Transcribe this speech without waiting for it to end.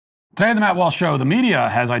Today on the Matt Walsh Show, the media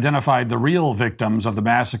has identified the real victims of the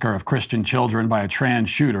massacre of Christian children by a trans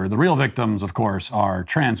shooter. The real victims, of course, are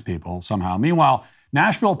trans people somehow. Meanwhile,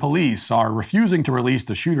 Nashville police are refusing to release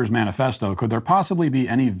the shooter's manifesto. Could there possibly be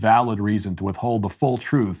any valid reason to withhold the full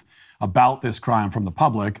truth about this crime from the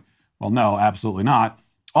public? Well, no, absolutely not.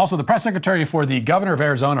 Also, the press secretary for the governor of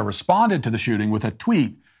Arizona responded to the shooting with a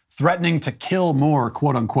tweet threatening to kill more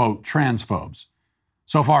quote-unquote transphobes.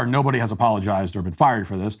 So far, nobody has apologized or been fired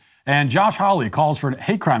for this. And Josh Hawley calls for a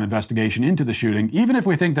hate crime investigation into the shooting. Even if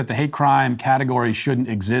we think that the hate crime category shouldn't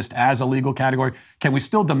exist as a legal category, can we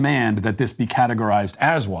still demand that this be categorized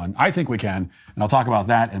as one? I think we can. And I'll talk about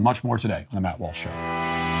that and much more today on The Matt Walsh Show.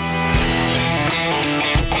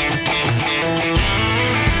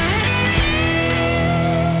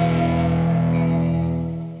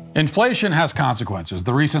 Inflation has consequences.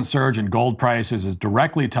 The recent surge in gold prices is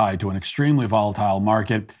directly tied to an extremely volatile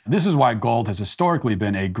market. This is why gold has historically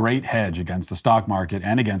been a great hedge against the stock market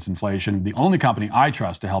and against inflation. The only company I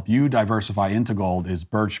trust to help you diversify into gold is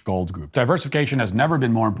Birch Gold Group. Diversification has never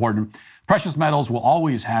been more important. Precious metals will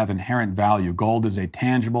always have inherent value. Gold is a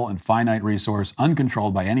tangible and finite resource,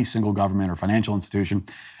 uncontrolled by any single government or financial institution.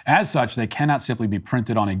 As such, they cannot simply be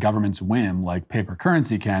printed on a government's whim like paper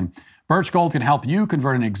currency can. Birch Gold can help you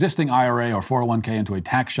convert an existing IRA or 401k into a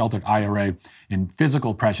tax-sheltered IRA in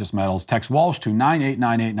physical precious metals. Text Walsh to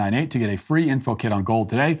 989898 to get a free info kit on gold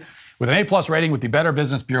today. With an A+ rating with the Better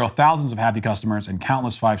Business Bureau, thousands of happy customers, and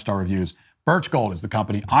countless 5-star reviews, Birch Gold is the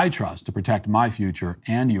company I trust to protect my future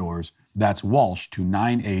and yours. That's Walsh to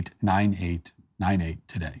 989898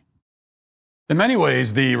 today. In many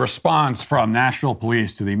ways, the response from Nashville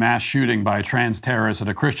police to the mass shooting by trans terrorists at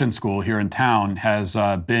a Christian school here in town has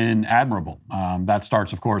been admirable. That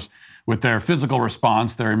starts, of course, with their physical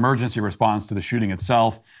response, their emergency response to the shooting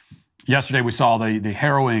itself. Yesterday, we saw the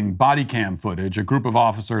harrowing body cam footage. A group of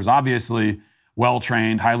officers, obviously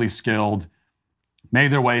well-trained, highly skilled,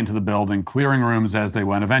 made their way into the building, clearing rooms as they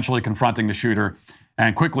went, eventually confronting the shooter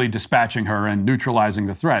and quickly dispatching her and neutralizing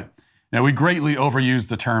the threat. Now, we greatly overuse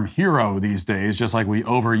the term hero these days, just like we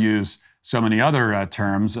overuse so many other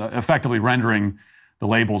terms, effectively rendering the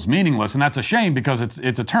labels meaningless. And that's a shame because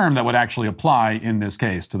it's a term that would actually apply in this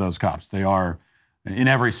case to those cops. They are, in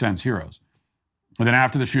every sense, heroes. And then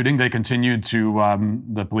after the shooting, they continued to,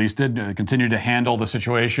 the police did, continue to handle the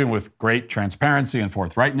situation with great transparency and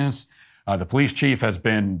forthrightness. The police chief has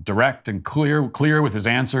been direct and clear with his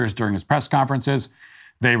answers during his press conferences.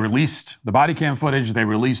 They released the body cam footage. They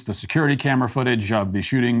released the security camera footage of the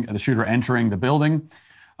shooter entering the building.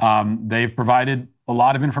 They've provided a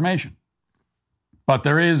lot of information. But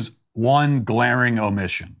there is one glaring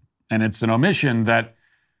omission, and it's an omission that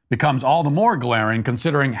becomes all the more glaring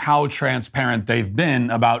considering how transparent they've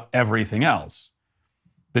been about everything else.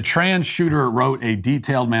 The trans shooter wrote a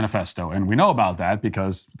detailed manifesto, and we know about that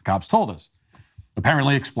because the cops told us,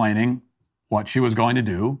 apparently explaining what she was going to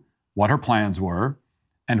do, what her plans were,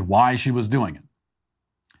 and why she was doing it.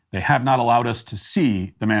 They have not allowed us to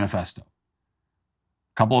see the manifesto. A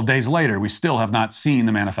couple of days later, we still have not seen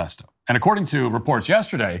the manifesto. And according to reports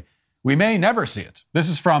yesterday, we may never see it. This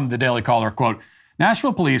is from the Daily Caller, quote,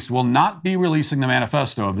 Nashville police will not be releasing the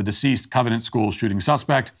manifesto of the deceased Covenant School shooting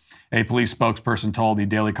suspect, a police spokesperson told the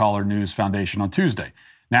Daily Caller News Foundation on Tuesday.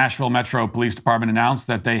 Nashville Metro Police Department announced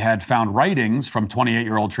that they had found writings from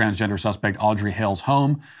 28-year-old transgender suspect Audrey Hale's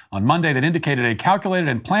home on Monday that indicated a calculated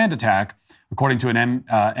and planned attack, according to an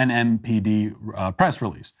NMPD press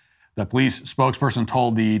release. The police spokesperson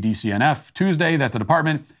told the DCNF Tuesday that the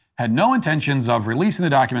department had no intentions of releasing the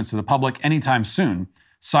documents to the public anytime soon,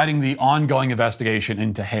 citing the ongoing investigation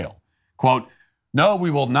into Hale. Quote, no,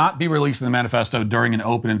 we will not be releasing the manifesto during an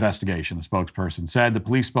open investigation, the spokesperson said. The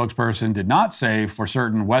police spokesperson did not say for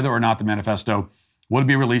certain whether or not the manifesto would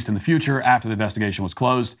be released in the future after the investigation was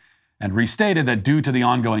closed, and restated that due to the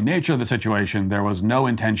ongoing nature of the situation, there was no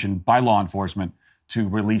intention by law enforcement to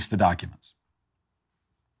release the documents.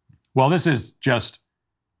 Well, this is just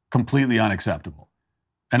completely unacceptable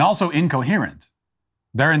and also incoherent.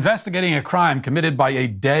 They're investigating a crime committed by a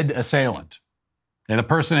dead assailant. Okay, the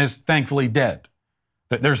person is thankfully dead.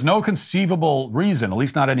 There's no conceivable reason, at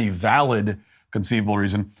least not any valid conceivable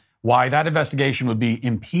reason, why that investigation would be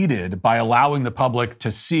impeded by allowing the public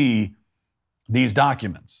to see these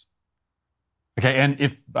documents. Okay, and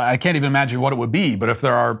if I can't even imagine what it would be, but if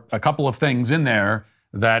there are a couple of things in there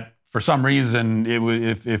that for some reason it would,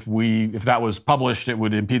 if that was published, it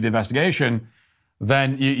would impede the investigation,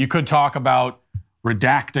 then you could talk about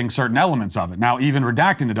redacting certain elements of it. Now, even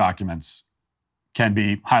redacting the documents can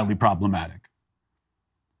be highly problematic.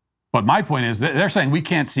 But my point is they're saying we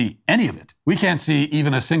can't see any of it. We can't see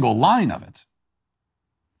even a single line of it.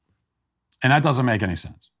 And that doesn't make any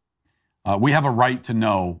sense. We have a right to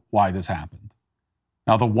know why this happened.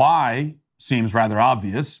 Now, the why seems rather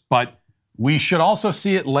obvious, but we should also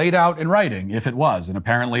see it laid out in writing if it was, and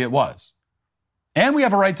apparently it was. And we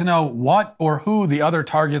have a right to know what or who the other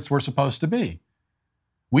targets were supposed to be.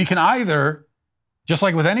 We can either, just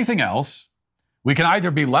like with anything else, we can either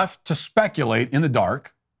be left to speculate in the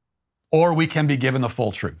dark, or we can be given the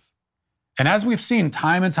full truth. And as we've seen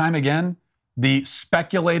time and time again, the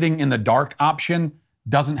speculating in the dark option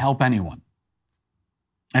doesn't help anyone.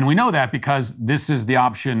 And we know that because this is the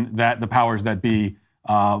option that the powers that be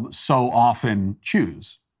so often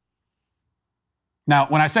choose. Now,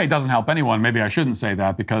 when I say it doesn't help anyone, maybe I shouldn't say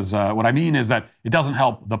that, because what I mean is that it doesn't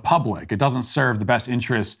help the public. It doesn't serve the best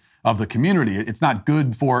interests of the community. It's not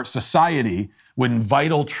good for society when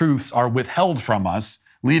vital truths are withheld from us,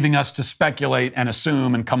 leaving us to speculate and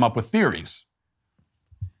assume and come up with theories.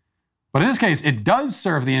 But in this case, it does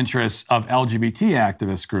serve the interests of LGBT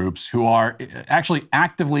activist groups who are actually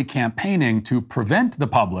actively campaigning to prevent the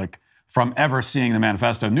public from ever seeing the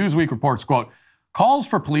manifesto. Newsweek reports, quote, calls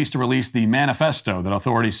for police to release the manifesto that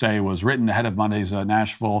authorities say was written ahead of Monday's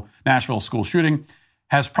Nashville school shooting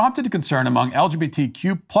has prompted concern among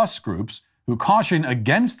LGBTQ plus groups who caution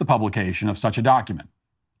against the publication of such a document.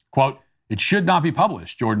 Quote, it should not be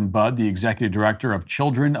published, Jordan Budd, the executive director of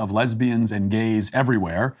Children of Lesbians and Gays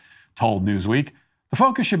Everywhere, told Newsweek. The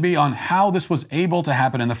focus should be on how this was able to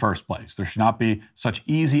happen in the first place. There should not be such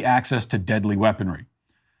easy access to deadly weaponry.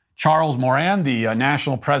 Charles Moran, the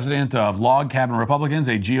national president of Log Cabin Republicans,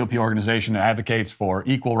 a GOP organization that advocates for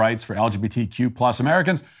equal rights for LGBTQ plus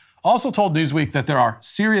Americans, also told Newsweek that there are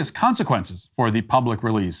serious consequences for the public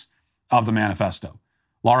release of the manifesto.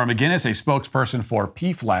 Laura McGinnis, a spokesperson for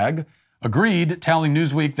PFLAG, agreed, telling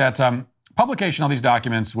Newsweek that publication of these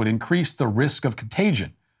documents would increase the risk of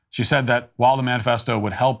contagion. She said that while the manifesto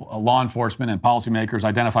would help law enforcement and policymakers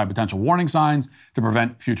identify potential warning signs to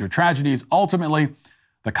prevent future tragedies, ultimately,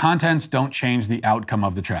 the contents don't change the outcome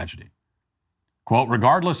of the tragedy. Quote,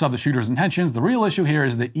 regardless of the shooter's intentions, the real issue here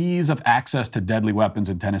is the ease of access to deadly weapons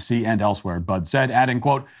in Tennessee and elsewhere, Budd said, adding,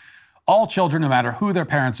 quote, all children, no matter who their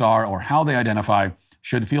parents are or how they identify,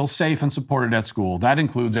 should feel safe and supported at school. That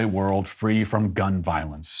includes a world free from gun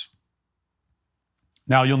violence.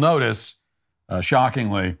 Now, you'll notice,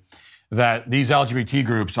 shockingly, that these LGBT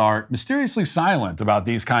groups are mysteriously silent about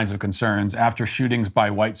these kinds of concerns after shootings by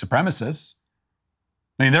white supremacists.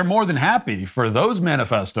 I mean, they're more than happy for those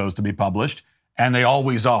manifestos to be published, and they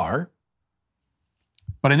always are.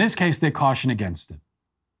 But in this case, they caution against it.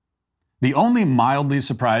 The only mildly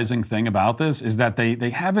surprising thing about this is that they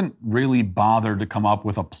haven't really bothered to come up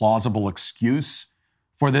with a plausible excuse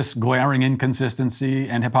for this glaring inconsistency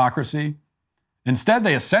and hypocrisy. Instead,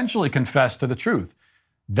 they essentially confess to the truth.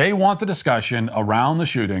 They want the discussion around the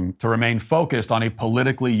shooting to remain focused on a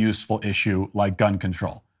politically useful issue like gun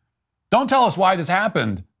control. Don't tell us why this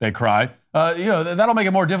happened, they cry. That'll make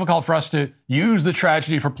it more difficult for us to use the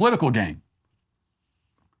tragedy for political gain.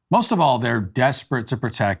 Most of all, they're desperate to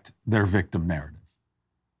protect their victim narrative.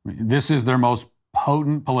 This is their most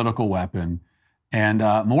potent political weapon, and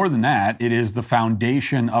more than that, it is the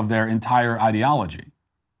foundation of their entire ideology.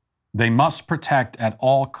 They must protect at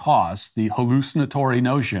all costs the hallucinatory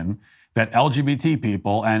notion that LGBT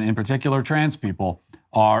people, and in particular trans people,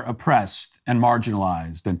 are oppressed and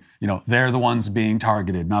marginalized, and they're the ones being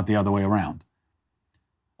targeted, not the other way around.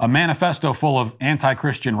 A manifesto full of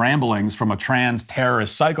anti-Christian ramblings from a trans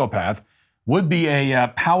terrorist psychopath would be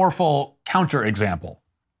a powerful counterexample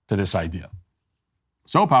to this idea.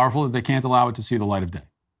 So powerful that they can't allow it to see the light of day.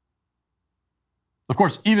 Of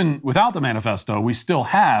course, even without the manifesto, we still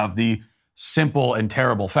have the simple and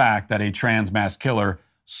terrible fact that a trans mass killer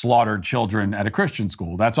slaughtered children at a Christian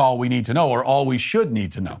school. That's all we need to know, or all we should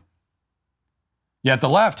need to know. Yet the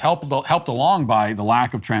left, helped along by the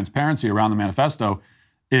lack of transparency around the manifesto,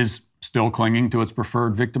 is still clinging to its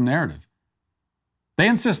preferred victim narrative. They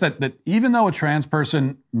insist that even though a trans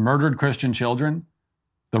person murdered Christian children,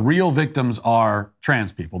 the real victims are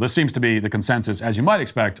trans people. This seems to be the consensus, as you might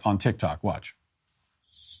expect, on TikTok. Watch.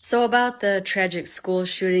 So about the tragic school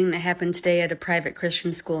shooting that happened today at a private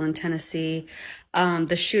Christian school in Tennessee,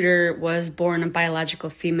 the shooter was born a biological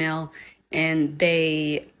female, and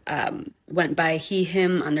they went by he,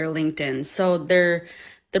 him on their LinkedIn. So they're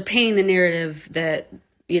painting the narrative that,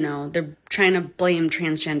 they're trying to blame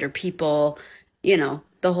transgender people,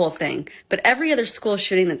 the whole thing. But every other school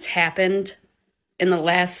shooting that's happened in the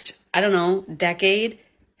last, decade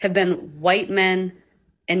have been white men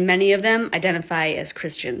and many of them identify as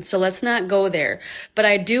Christian. So let's not go there. But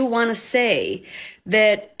I do want to say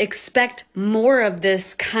that expect more of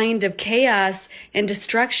this kind of chaos and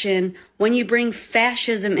destruction when you bring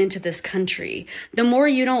fascism into this country. The more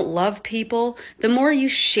you don't love people, the more you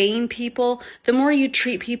shame people, the more you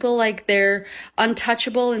treat people like they're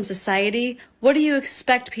untouchable in society, what do you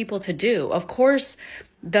expect people to do? Of course,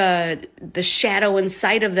 the shadow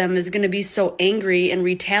inside of them is going to be so angry and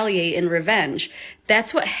retaliate in revenge.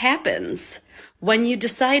 That's what happens when you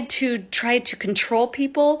decide to try to control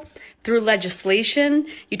people through legislation.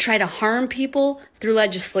 You try to harm people through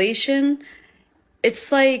legislation.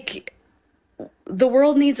 It's like the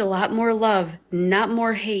world needs a lot more love, not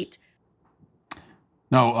more hate.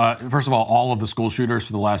 No, first of all of the school shooters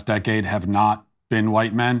for the last decade have not been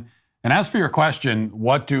white men. And as for your question,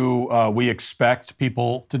 what do we expect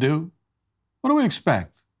people to do? What do we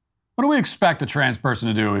expect? What do we expect a trans person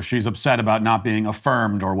to do if she's upset about not being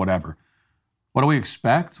affirmed or whatever? What do we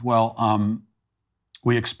expect? Well,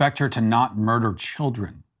 we expect her to not murder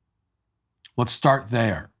children. Let's start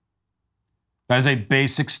there. That is a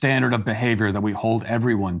basic standard of behavior that we hold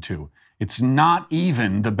everyone to. It's not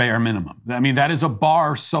even the bare minimum. I mean, that is a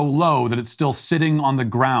bar so low that it's still sitting on the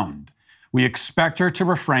ground. We expect her to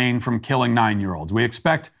refrain from killing 9-year-olds. We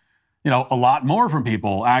expect, a lot more from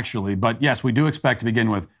people, actually. But yes, we do expect to begin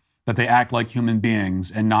with that they act like human beings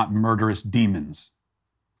and not murderous demons.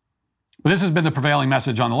 But this has been the prevailing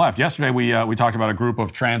message on the left. Yesterday, we talked about a group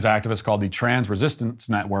of trans activists called the Trans Resistance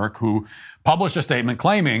Network who published a statement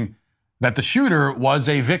claiming that the shooter was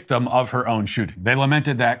a victim of her own shooting. They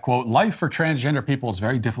lamented that, quote, life for transgender people is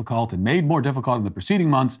very difficult and made more difficult in the preceding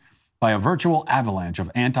months by a virtual avalanche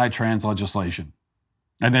of anti-trans legislation.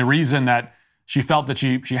 And they reasoned that she felt that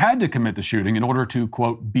she had to commit the shooting in order to,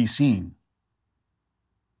 quote, be seen.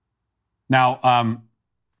 Now,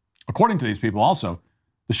 according to these people also,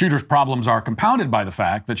 the shooter's problems are compounded by the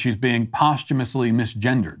fact that she's being posthumously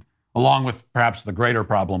misgendered, along with perhaps the greater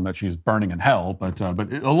problem that she's burning in hell. But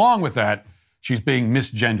along with that, she's being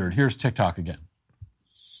misgendered. Here's TikTok again.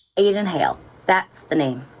 Aiden Hale, that's the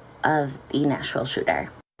name of the Nashville shooter.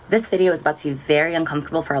 This video is about to be very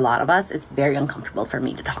uncomfortable for a lot of us. It's very uncomfortable for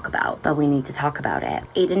me to talk about, but we need to talk about it.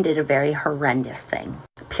 Aiden did a very horrendous thing.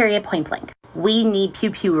 Period, point blank. We need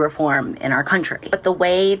pew-pew reform in our country. But the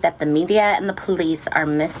way that the media and the police are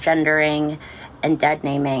misgendering and dead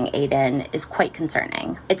naming Aiden is quite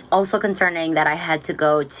concerning. It's also concerning that I had to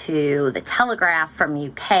go to the Telegraph from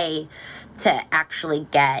UK to actually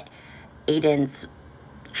get Aiden's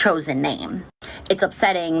chosen name. It's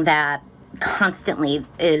upsetting that constantly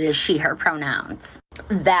it is she, her pronouns.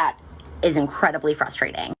 That is incredibly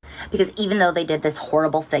frustrating because even though they did this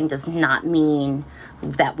horrible thing does not mean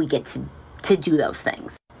that we get to do those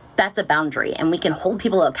things. That's a boundary, and we can hold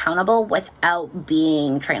people accountable without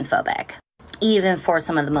being transphobic, even for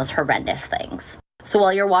some of the most horrendous things. So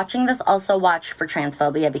while you're watching this, also watch for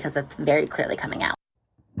transphobia because that's very clearly coming out.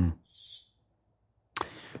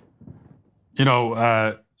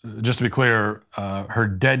 Just to be clear, her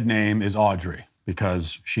dead name is Audrey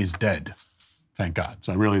because she's dead. Thank God.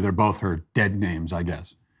 So really, they're both her dead names, I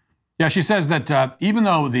guess. Yeah, she says that even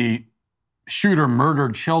though the shooter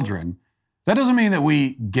murdered children, that doesn't mean that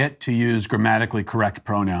we get to use grammatically correct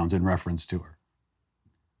pronouns in reference to her.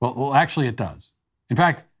 Well, actually, it does. In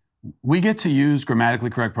fact, we get to use grammatically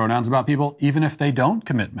correct pronouns about people even if they don't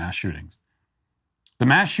commit mass shootings. The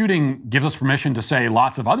mass shooting gives us permission to say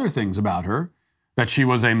lots of other things about her, that she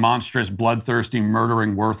was a monstrous, bloodthirsty,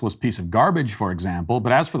 murdering, worthless piece of garbage, for example.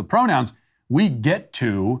 But as for the pronouns, we get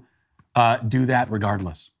to do that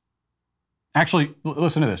regardless. Actually,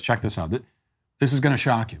 listen to this. Check this out. This is going to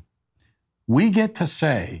shock you. We get to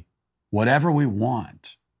say whatever we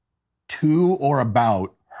want to or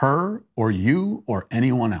about her or you or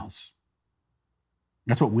anyone else.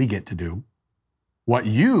 That's what we get to do. What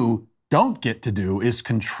you don't get to do is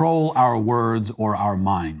control our words or our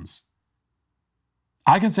minds.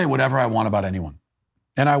 I can say whatever I want about anyone,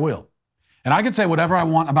 and I will. And I can say whatever I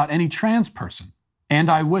want about any trans person, and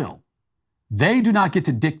I will. They do not get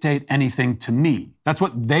to dictate anything to me. That's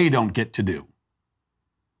what they don't get to do.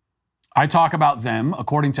 I talk about them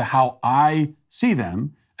according to how I see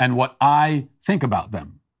them and what I think about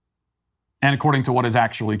them, and according to what is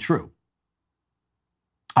actually true.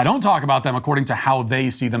 I don't talk about them according to how they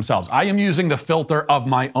see themselves. I am using the filter of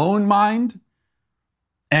my own mind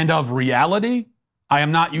and of reality. I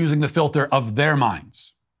am not using the filter of their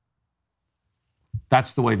minds.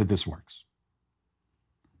 That's the way that this works.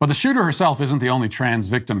 But the shooter herself isn't the only trans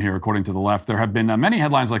victim here, according to the left. There have been many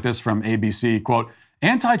headlines like this from ABC, quote,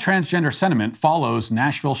 Anti-transgender sentiment follows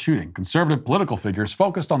Nashville shooting. Conservative political figures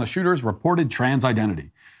focused on the shooter's reported trans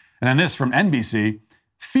identity. And then this from NBC.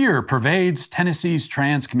 Fear pervades Tennessee's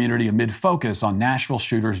trans community amid focus on Nashville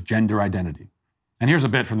shooter's gender identity. And here's a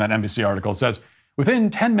bit from that NBC article. It says, within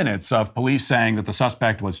 10 minutes of police saying that the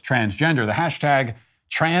suspect was transgender, the hashtag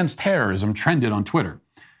trans terrorism trended on Twitter.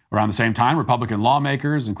 Around the same time, Republican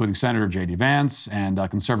lawmakers, including Senator J.D. Vance and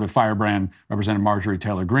conservative firebrand Representative Marjorie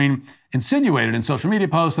Taylor Greene, insinuated in social media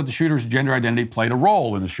posts that the shooter's gender identity played a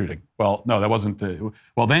role in the shooting. Well, no, that wasn't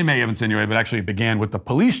well, they may have insinuated, but actually it began with the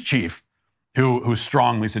police chief who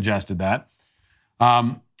strongly suggested that.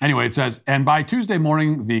 Anyway, it says, and by Tuesday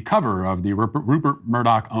morning, the cover of the Rupert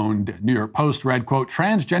Murdoch-owned New York Post read, quote,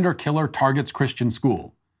 transgender killer targets Christian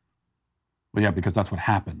school. Well, yeah, because that's what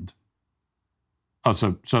happened. Oh,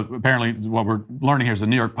 so apparently what we're learning here is the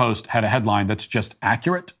New York Post had a headline that's just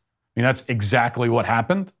accurate. I mean, that's exactly what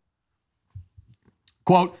happened.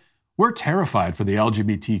 Quote, we're terrified for the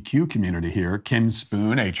LGBTQ community here, Kim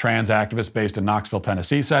Spoon, a trans activist based in Knoxville,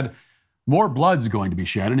 Tennessee, said, more blood's going to be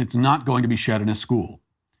shed, and it's not going to be shed in a school.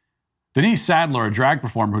 Denise Sadler, a drag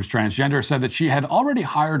performer who's transgender, said that she had already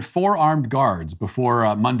hired 4 armed guards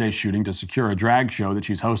before Monday's shooting to secure a drag show that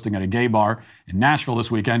she's hosting at a gay bar in Nashville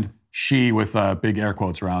this weekend. She, with big air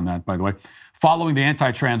quotes around that, by the way, following the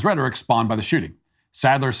anti-trans rhetoric spawned by the shooting.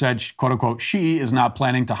 Sadler said, quote unquote, she is not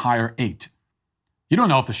planning to hire 8. You don't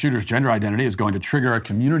know if the shooter's gender identity is going to trigger a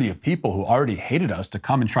community of people who already hated us to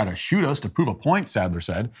come and try to shoot us to prove a point, Sadler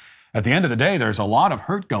said. At the end of the day, there's a lot of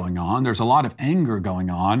hurt going on. There's a lot of anger going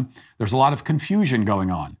on. There's a lot of confusion going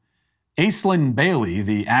on. Aislinn Bailey,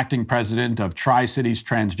 the acting president of Tri-Cities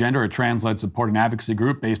Transgender, a trans-led support and advocacy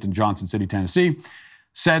group based in Johnson City, Tennessee,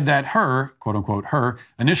 said that her, quote unquote, her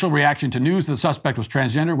initial reaction to news that the suspect was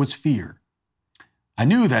transgender was fear. I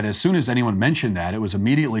knew that as soon as anyone mentioned that, it was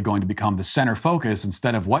immediately going to become the center focus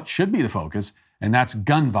instead of what should be the focus, and that's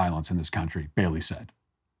gun violence in this country, Bailey said.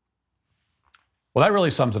 Well, that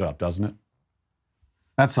really sums it up, doesn't it?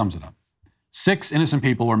 That sums it up. 6 innocent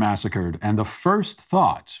people were massacred, and the first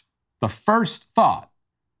thing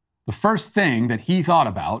that he thought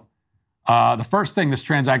about, the first thing this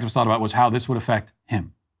trans activist thought about was how this would affect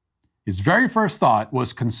him. His very first thought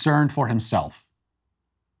was concern for himself.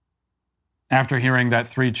 After hearing that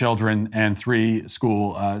 3 children and 3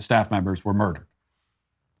 school staff members were murdered.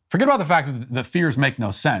 Forget about the fact that the fears make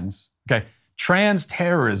no sense. Okay, trans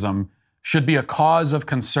terrorism should be a cause of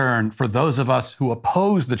concern for those of us who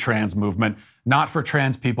oppose the trans movement, not for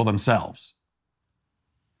trans people themselves.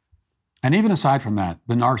 And even aside from that,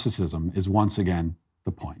 the narcissism is once again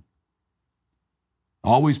the point.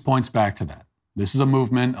 Always points back to that. This is a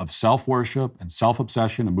movement of self-worship and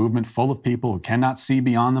self-obsession, a movement full of people who cannot see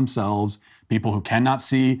beyond themselves, people who cannot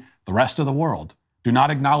see the rest of the world, do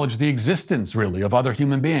not acknowledge the existence, really, of other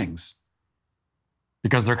human beings,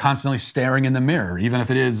 because they're constantly staring in the mirror, even if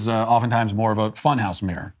it is oftentimes more of a funhouse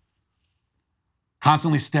mirror.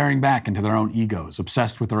 Constantly staring back into their own egos,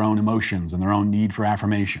 obsessed with their own emotions and their own need for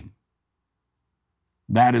affirmation.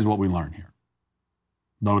 That is what we learn here,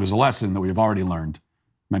 though it is a lesson that we have already learned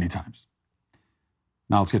many times.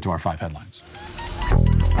 Now let's get to our 5 headlines.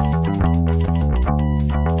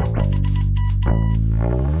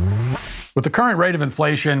 With the current rate of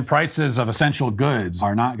inflation, prices of essential goods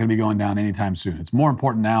are not going to be going down anytime soon. It's more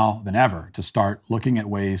important now than ever to start looking at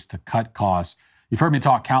ways to cut costs. You've heard me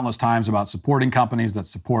talk countless times about supporting companies that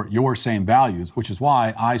support your same values, which is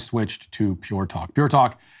why I switched to Pure Talk. Pure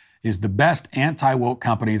Talk is the best anti-woke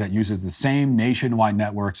company that uses the same nationwide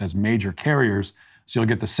networks as major carriers, so you'll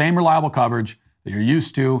get the same reliable coverage that you're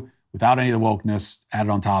used to without any of the wokeness added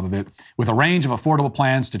on top of it. With a range of affordable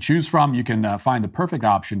plans to choose from, you can find the perfect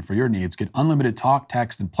option for your needs. Get unlimited talk,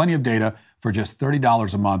 text, and plenty of data for just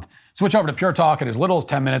 $30 a month. Switch over to Pure Talk in as little as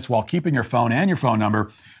 10 minutes while keeping your phone and your phone number.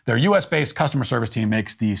 Their US-based customer service team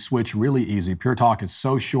makes the switch really easy. Pure Talk is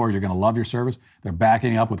so sure you're going to love your service. They're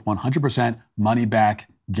backing up with 100% money-back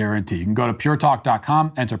guarantee. You can go to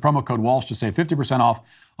puretalk.com, enter promo code Walsh to save 50% off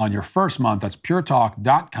on your first month. That's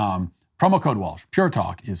puretalk.com. Promo code Walsh. Pure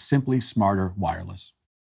Talk is simply smarter wireless.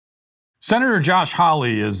 Senator Josh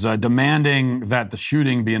Hawley is demanding that the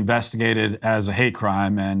shooting be investigated as a hate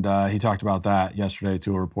crime, and he talked about that yesterday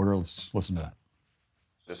to a reporter. Let's listen to that.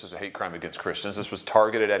 This is a hate crime against Christians. This was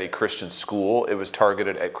targeted at a Christian school. It was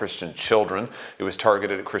targeted at Christian children. It was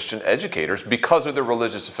targeted at Christian educators because of their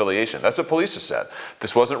religious affiliation. That's what police have said.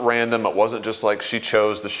 This wasn't random. It wasn't just like she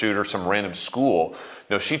chose the shooter, some random school.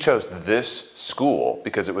 No, she chose this school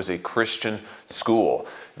because it was a Christian school.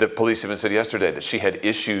 The police even said yesterday that she had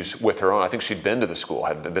issues with her own. I think she'd been to the school,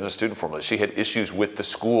 hadn't been a student formerly. She had issues with the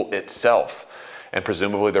school itself. and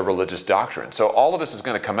presumably their religious doctrine. So all of this is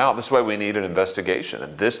going to come out. This is why we need an investigation,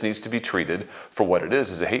 and this needs to be treated for what it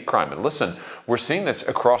is, as a hate crime. And listen, we're seeing this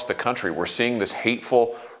across the country. We're seeing this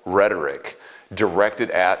hateful rhetoric directed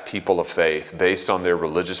at people of faith based on their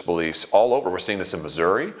religious beliefs all over. We're seeing this in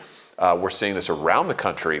Missouri. We're seeing this around the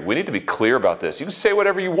country. We need to be clear about this. You can say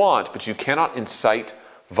whatever you want, but you cannot incite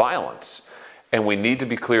violence. And we need to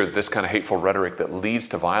be clear that this kind of hateful rhetoric that leads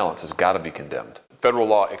to violence has got to be condemned. Federal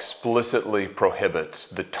law explicitly prohibits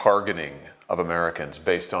the targeting of Americans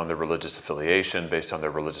based on their religious affiliation, based on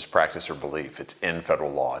their religious practice or belief. It's in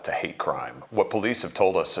federal law. It's a hate crime. What police have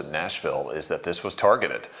told us in Nashville is that this was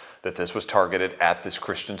targeted at this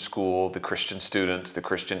Christian school, the Christian students, the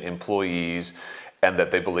Christian employees, and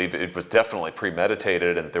that they believe it was definitely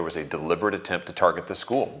premeditated and there was a deliberate attempt to target the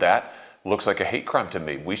school. That looks like a hate crime to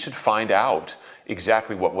me. We should find out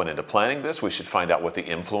exactly what went into planning this. We should find out what the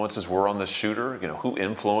influences were on this shooter, who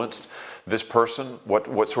influenced this person,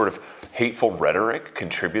 what sort of hateful rhetoric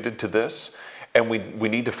contributed to this. And we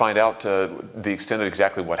need to find out the extent of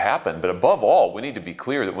exactly what happened. But above all, we need to be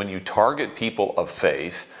clear that when you target people of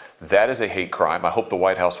faith, that is a hate crime. I hope the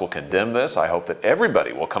White House will condemn this. I hope that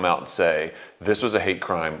everybody will come out and say, this was a hate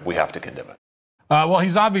crime. We have to condemn it. Well,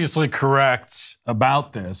 he's obviously correct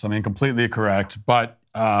about this. I mean, completely correct. But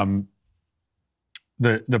the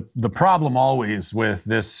problem always with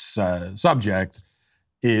this subject,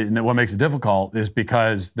 and what makes it difficult, is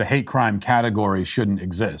because the hate crime category shouldn't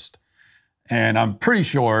exist. And I'm pretty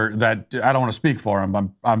sure that, I don't want to speak for him, but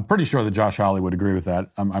I'm pretty sure that Josh Hawley would agree with that.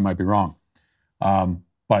 I might be wrong.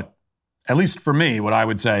 But at least for me, what I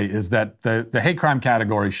would say is that the hate crime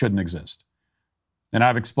category shouldn't exist. And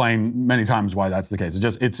I've explained many times why that's the case.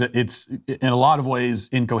 It's in a lot of ways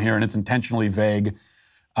incoherent. It's intentionally vague.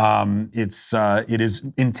 It is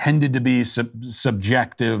intended to be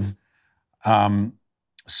subjective,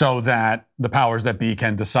 so that the powers that be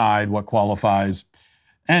can decide what qualifies.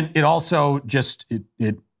 And it also just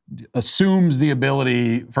it assumes the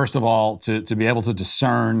ability, first of all, to be able to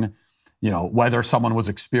discern, whether someone was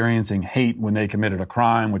experiencing hate when they committed a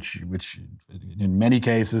crime, which in many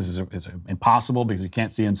cases is impossible because you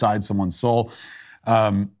can't see inside someone's soul.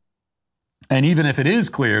 And even if it is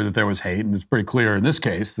clear that there was hate, and it's pretty clear in this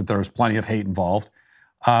case that there was plenty of hate involved,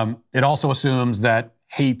 it also assumes that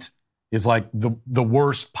hate is like the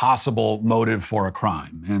worst possible motive for a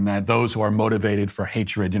crime, and that those who are motivated for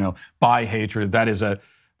hatred, by hatred, that is a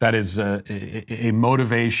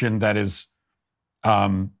motivation that is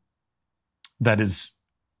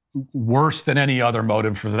worse than any other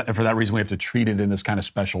motive. For that reason, we have to treat it in this kind of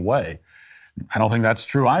special way. I don't think that's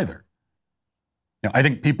true either. I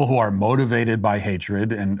think people who are motivated by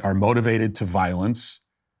hatred and are motivated to violence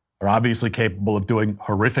are obviously capable of doing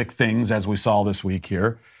horrific things, as we saw this week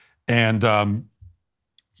here. And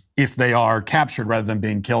if they are captured rather than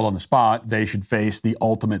being killed on the spot, they should face the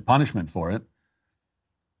ultimate punishment for it.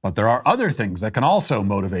 But there are other things that can also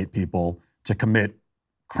motivate people to commit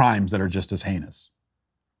crimes that are just as heinous.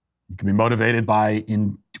 You can be motivated by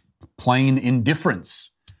plain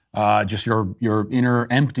indifference, just your inner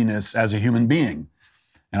emptiness as a human being.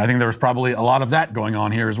 And I think there's probably a lot of that going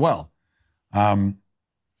on here as well.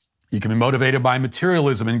 You can be motivated by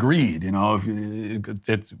materialism and greed. If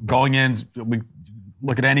it's going in, we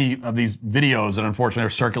look at any of these videos that unfortunately are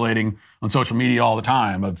circulating on social media all the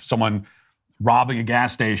time of someone robbing a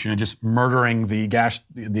gas station and just murdering the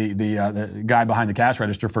guy behind the cash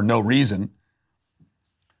register for no reason.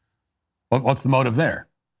 What's the motive there?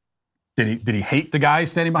 Did he hate the guy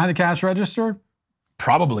standing behind the cash register?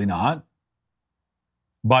 Probably not.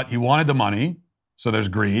 But he wanted the money, so there's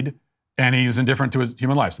greed, and he was indifferent to his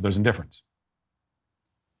human life, so there's indifference.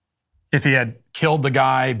 If he had killed the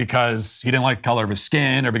guy because he didn't like the color of his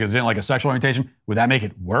skin or because he didn't like his sexual orientation, would that make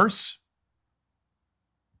it worse?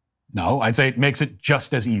 No, I'd say it makes it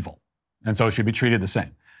just as evil, and so it should be treated the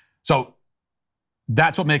same. So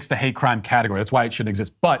that's what makes the hate crime category. That's why it shouldn't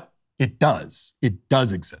exist, but it does. It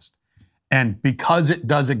does exist. And because it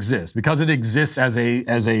does exist, because it exists as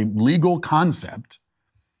a legal concept,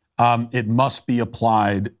 it must be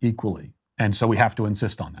applied equally. And so we have to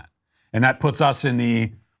insist on that. And that puts us in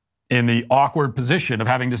the awkward position of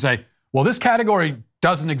having to say, well, this category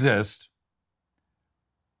doesn't exist,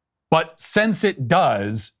 but since it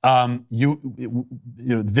does,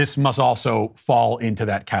 this must also fall into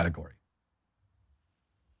that category.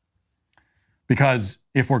 Because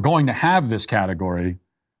if we're going to have this category,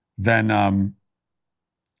 then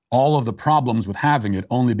all of the problems with having it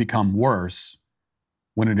only become worse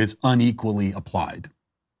when it is unequally applied,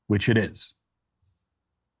 which it is.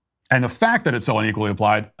 And the fact that it's so unequally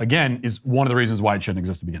applied, again, is one of the reasons why it shouldn't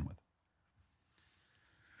exist to begin with.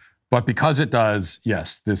 But because it does,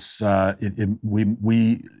 yes, this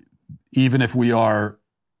we even if we are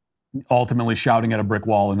ultimately shouting at a brick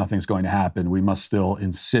wall and nothing's going to happen, we must still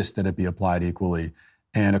insist that it be applied equally.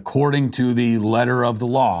 And according to the letter of the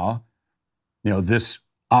law, this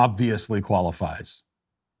obviously qualifies.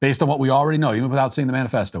 Based on what we already know, even without seeing the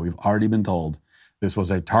manifesto, we've already been told this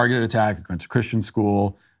was a targeted attack against a Christian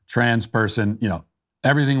school, trans person,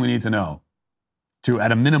 everything we need to know to,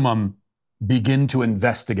 at a minimum, begin to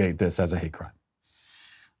investigate this as a hate crime.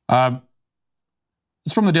 This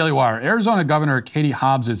is from the Daily Wire. Arizona Governor Katie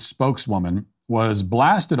Hobbs' spokeswoman was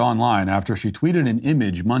blasted online after she tweeted an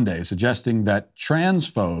image Monday suggesting that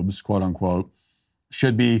transphobes, quote unquote,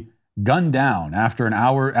 should be gunned down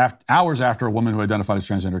hours after a woman who identified as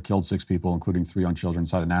transgender killed 6 people, including 3 young children,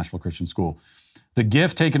 inside a Nashville Christian school. The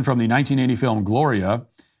GIF taken from the 1980 film Gloria,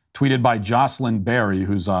 tweeted by Jocelyn Berry,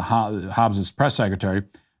 who's Hobbs' press secretary,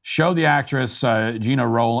 showed the actress Gina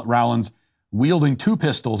Rowlands wielding 2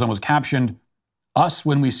 pistols and was captioned, "Us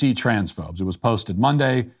when we see transphobes." It was posted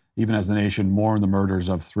Monday, even as the nation mourned the murders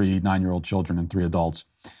of 3 9-year-old children and 3 adults.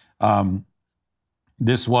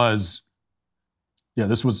 This was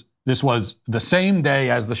the same day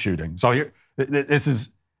as the shooting. So here, this is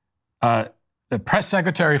the press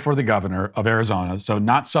secretary for the governor of Arizona, so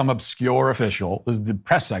not some obscure official. This is the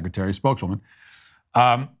press secretary, spokeswoman,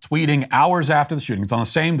 tweeting hours after the shooting. It's on the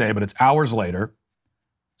same day, but it's hours later.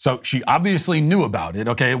 So she obviously knew about it.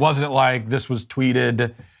 Okay, it wasn't like this was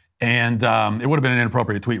tweeted and it would have been an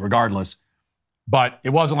inappropriate tweet regardless. But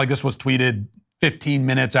it wasn't like this was tweeted 15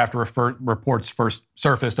 minutes after reports first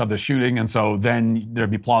surfaced of the shooting, and so then there'd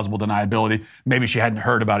be plausible deniability. Maybe she hadn't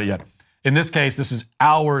heard about it yet. In this case, this is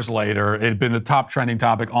hours later. It had been the top trending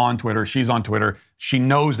topic on Twitter. She's on Twitter. She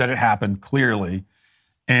knows that it happened clearly.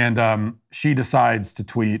 And she decides to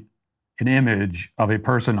tweet an image of a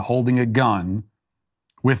person holding a gun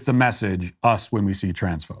with the message, "Us when we see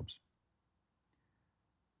transphobes."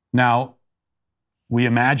 Now, we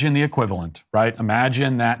imagine the equivalent, right?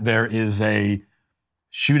 Imagine that there is a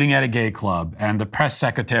shooting at a gay club and the press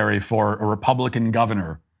secretary for a Republican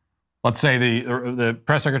governor, let's say the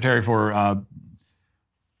press secretary for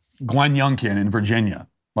Glenn Youngkin in Virginia,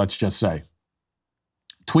 let's just say,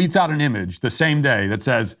 tweets out an image the same day that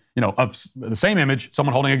says, of the same image,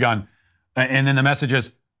 someone holding a gun, and then the message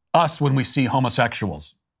is, "Us when we see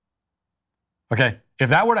homosexuals." Okay, if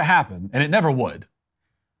that were to happen, and it never would,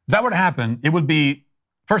 if that were to happen, it would be,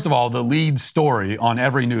 first of all, the lead story on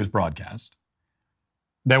every news broadcast.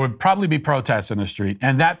 There would probably be protests in the street,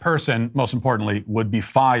 and that person, most importantly, would be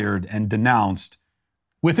fired and denounced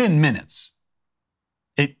within minutes.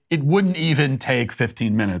 It wouldn't even take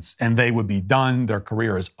 15 minutes, and they would be done. Their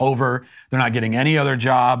career is over. They're not getting any other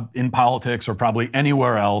job in politics or probably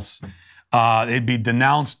anywhere else. They'd be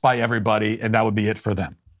denounced by everybody, and that would be it for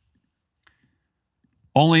them.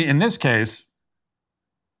 Only in this case,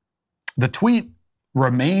 the tweet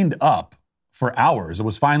remained up for hours. It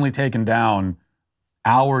was finally taken down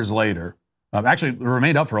hours later. Actually, it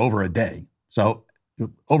remained up for over a day. So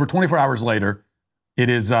over 24 hours later, it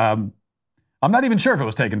is, I'm not even sure if it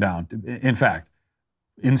was taken down, in fact.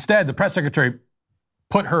 Instead, the press secretary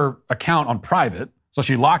put her account on private. So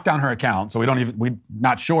she locked down her account. So we're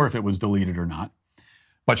not sure if it was deleted or not.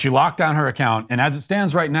 But she locked down her account. And as it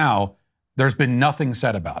stands right now, there's been nothing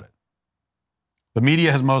said about it. The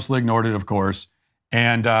media has mostly ignored it, of course.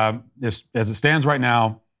 And as it stands right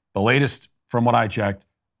now, the latest from what I checked,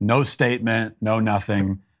 no statement, no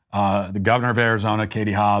nothing. The governor of Arizona,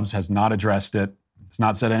 Katie Hobbs, has not addressed it, has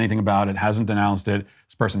not said anything about it, hasn't denounced it.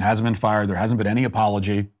 This person hasn't been fired. There hasn't been any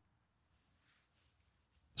apology.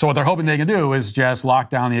 So what they're hoping they can do is just lock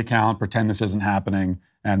down the account, pretend this isn't happening,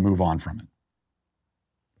 and move on from it.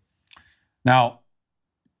 Now,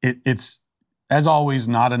 it's, as always,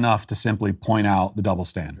 not enough to simply point out the double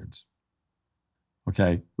standards.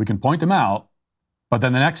 Okay? We can point them out, but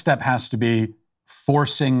then the next step has to be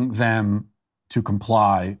forcing them to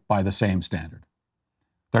comply by the same standard.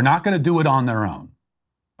 They're not going to do it on their own.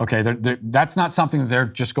 Okay, that's not something that they're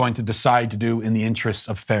just going to decide to do in the interests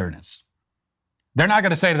of fairness. They're not going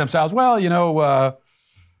to say to themselves, well,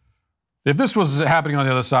 if this was happening on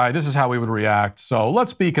the other side, this is how we would react. So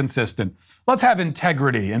let's be consistent. Let's have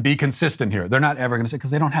integrity and be consistent here. They're not ever going to say,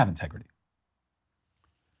 because they don't have integrity.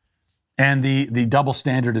 And the double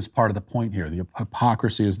standard is part of the point here. The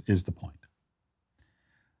hypocrisy is the point.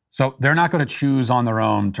 So they're not going to choose on their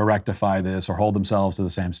own to rectify this or hold themselves to the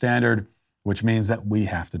same standard, which means that we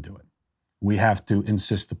have to do it. We have to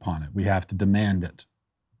insist upon it. We have to demand it.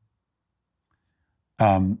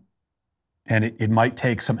 And it might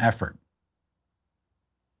take some effort.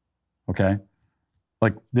 Okay?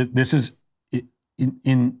 Like this is,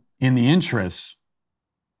 in in the interests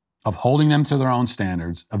of holding them to their own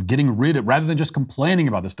standards, of getting rid of, rather than just complaining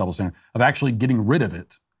about this double standard, of actually getting rid of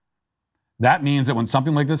it. That means that when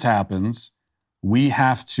something like this happens, we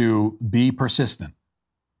have to be persistent,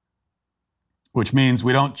 which means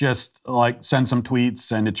we don't just like send some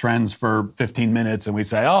tweets and it trends for 15 minutes and we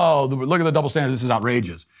say, oh, look at the double standard, this is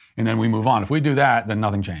outrageous. And then we move on. If we do that, then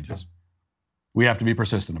nothing changes. We have to be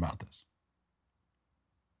persistent about this.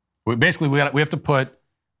 Basically, we have to put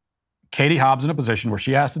Katie Hobbs in a position where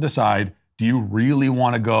she has to decide, do you really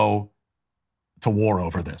want to go to war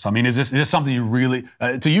over this? I mean, is this something you really,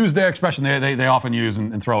 to use their expression they often use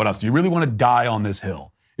and throw at us, do you really want to die on this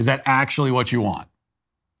hill? Is that actually what you want?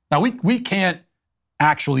 Now, we can't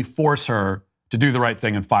actually force her to do the right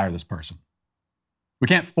thing and fire this person. We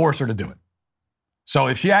can't force her to do it. So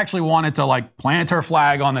if she actually wanted to like plant her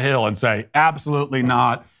flag on the hill and say, absolutely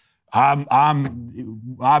not, I'm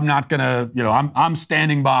not gonna, I'm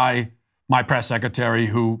standing by my press secretary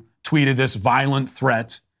who tweeted this violent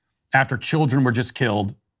threat after children were just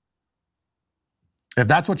killed. If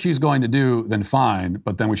that's what she's going to do, then fine,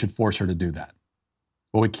 but then we should force her to do that.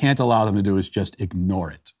 What we can't allow them to do is just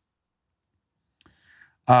ignore it.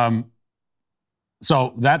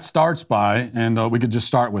 So that starts by, and we could just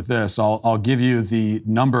start with this. I'll give you the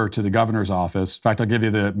number to the governor's office. In fact, I'll give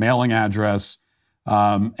you the mailing address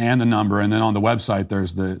and the number, and then on the website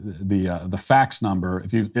there's the fax number.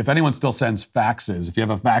 If anyone still sends faxes, if you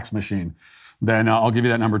have a fax machine, then I'll give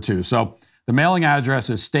you that number too. So the mailing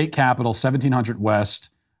address is State Capitol, 1700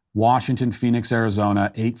 West, Washington, Phoenix,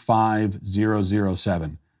 Arizona,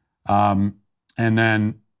 85007. And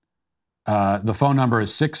then the phone number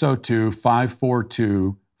is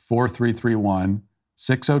 602-542-4331,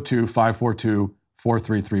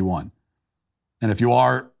 602-542-4331. And if you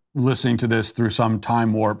are listening to this through some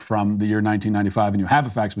time warp from the year 1995 and you have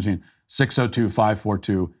a fax machine,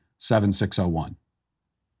 602-542-7601.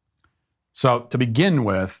 So to begin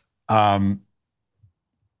with,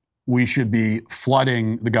 we should be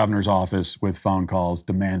flooding the governor's office with phone calls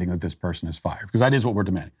demanding that this person is fired, because that is what we're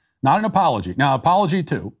demanding. Not an apology. Now, apology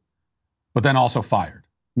too, but then also fired.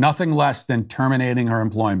 Nothing less than terminating her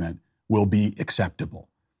employment will be acceptable,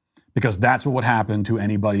 because that's what would happen to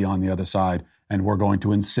anybody on the other side, and we're going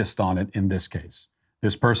to insist on it in this case.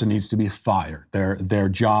 This person needs to be fired. Their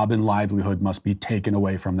job and livelihood must be taken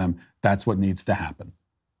away from them. That's what needs to happen,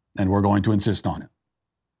 and we're going to insist on it.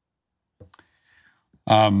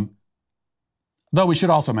 Though we should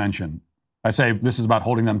also mention, I say this is about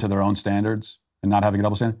holding them to their own standards and not having a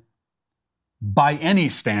double standard. By any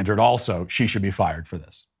standard also, she should be fired for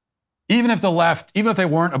this. Even if the left, even if they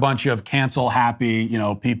weren't a bunch of cancel-happy,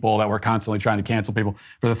 people that were constantly trying to cancel people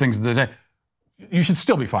for the things that they say, you should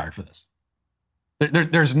still be fired for this.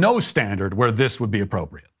 There's no standard where this would be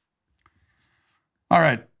appropriate. All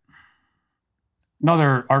right.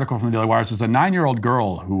 Another article from the Daily Wire says a 9-year-old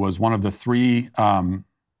girl who was one of the 3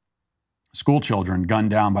 school children gunned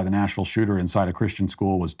down by the Nashville shooter inside a Christian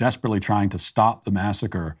school was desperately trying to stop the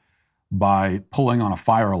massacre by pulling on a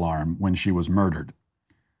fire alarm when she was murdered.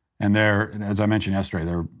 And there, as I mentioned yesterday,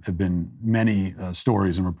 there have been many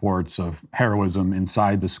stories and reports of heroism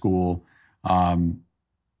inside the school,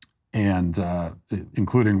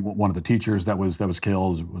 including one of the teachers that was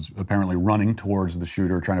killed was apparently running towards the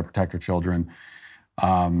shooter, trying to protect her children.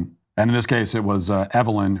 And in this case, it was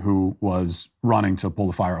Evelyn who was running to pull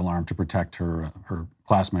the fire alarm to protect her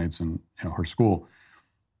classmates and her school.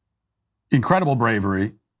 Incredible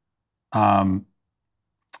bravery.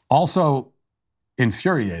 Also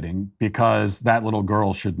infuriating, because that little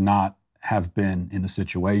girl should not have been in a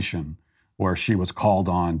situation where she was called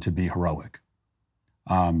on to be heroic,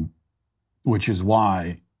 which is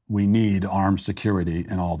why we need armed security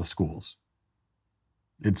in all the schools.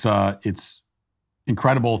 It's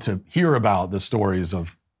incredible to hear about the stories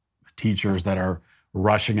of teachers that are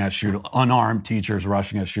rushing at shooters, unarmed teachers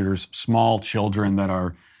rushing at shooters, small children that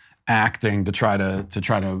are acting to try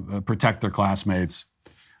to protect their classmates.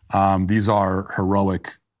 These are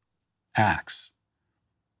heroic acts,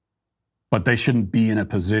 but they shouldn't be in a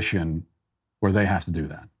position where they have to do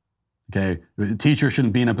that. Okay, teachers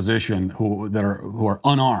shouldn't be in a position who are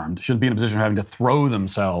unarmed, shouldn't be in a position of having to throw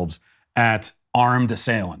themselves at armed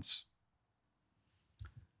assailants.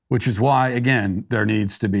 Which is why, again, there need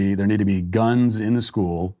to be guns in the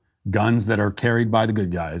school, guns that are carried by the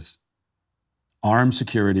good guys, armed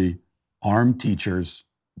security, armed teachers.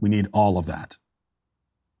 We need all of that.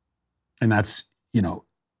 And that's,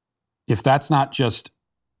 if that's not just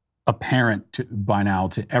apparent by now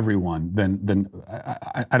to everyone, then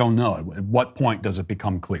I don't know. At what point does it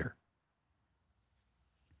become clear?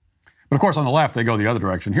 But of course, on the left, they go the other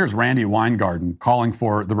direction. Here's Randy Weingarten calling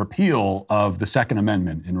for the repeal of the Second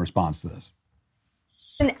Amendment in response to this.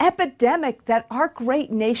 An epidemic that our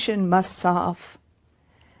great nation must solve.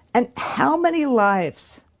 And how many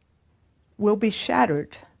lives will be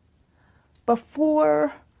shattered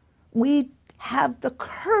before we have the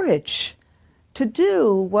courage to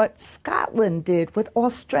do what Scotland did, what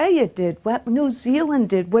Australia did, what New Zealand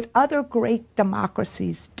did, what other great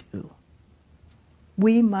democracies do?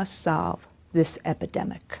 We must solve this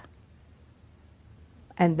epidemic.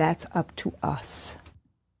 And that's up to us.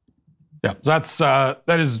 Yeah, so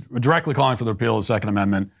that is directly calling for the repeal of the Second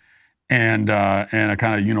Amendment and a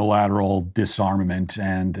kind of unilateral disarmament,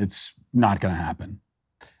 and it's not going to happen.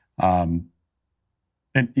 And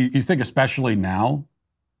you think, especially now,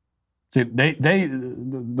 see,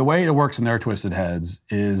 the way it works in their twisted heads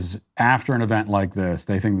is after an event like this,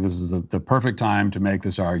 they think this is the perfect time to make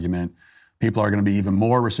this argument. People are going to be even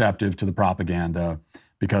more receptive to the propaganda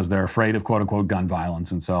because they're afraid of quote unquote gun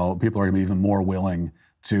violence. And so people are going to be even more willing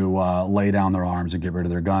to lay down their arms and get rid of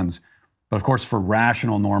their guns. But of course, for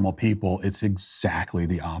rational, normal people, it's exactly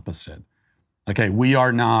the opposite. Okay, we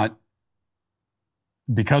are not,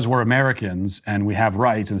 because we're Americans and we have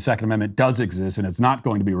rights and the Second Amendment does exist and it's not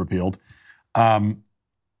going to be repealed, we're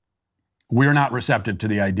not receptive to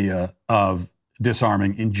the idea of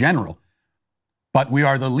disarming in general. But we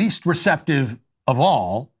are the least receptive of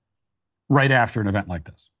all right after an event like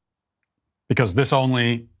this. Because this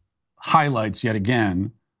only highlights yet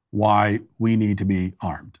again why we need to be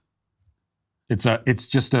armed. It's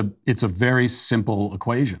a very simple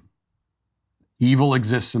equation. Evil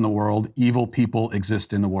exists in the world, evil people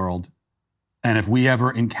exist in the world. And if we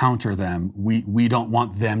ever encounter them, we don't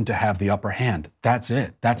want them to have the upper hand. That's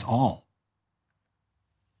it. That's all.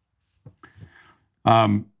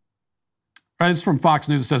 This is from Fox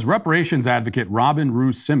News. It says, reparations advocate Robin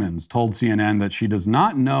Rue Simmons told CNN that she does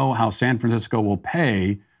not know how San Francisco will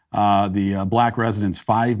pay the black residents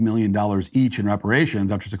 $5 million each in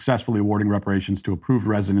reparations after successfully awarding reparations to approved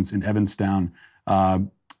residents in Evanston,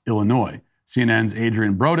 Illinois. CNN's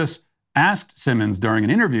Adrian Brodus asked Simmons during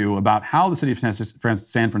an interview about how the city of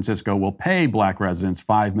San Francisco will pay black residents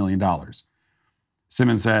 $5 million.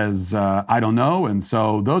 Simmons says, I don't know, and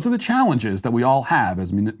so those are the challenges that we all have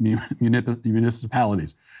as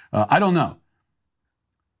municipalities. I don't know.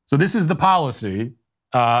 So this is the policy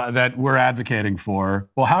that we're advocating for.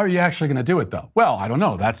 Well, how are you actually going to do it, though? Well, I don't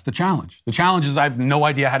know. That's the challenge. The challenge is I have no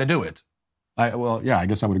idea how to do it. I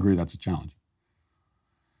guess I would agree that's a challenge.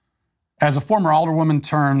 As a former alderwoman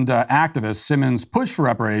turned activist, Simmons pushed for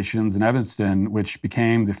reparations in Evanston, which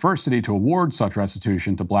became the first city to award such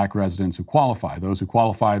restitution to black residents who qualify. Those who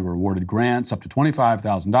qualified were awarded grants up to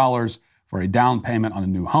 $25,000 for a down payment on a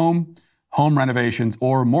new home, home renovations,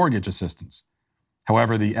 or mortgage assistance.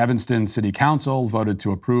 However, the Evanston City Council voted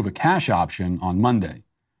to approve a cash option on Monday.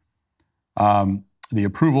 The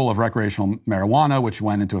approval of recreational marijuana, which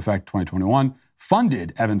went into effect 2021,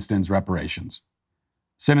 funded Evanston's reparations.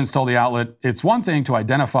 Simmons told the outlet, it's one thing to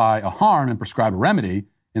identify a harm and prescribe a remedy.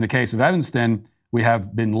 In the case of Evanston, we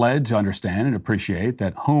have been led to understand and appreciate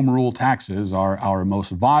that home rule taxes are our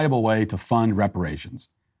most viable way to fund reparations,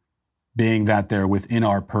 being that they're within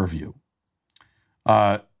our purview.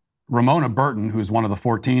 Ramona Burton, who's one of the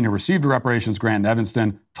 14 who received a reparations grant in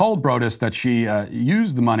Evanston, told Brodus that she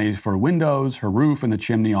used the money for windows, her roof, and the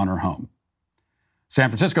chimney on her home. San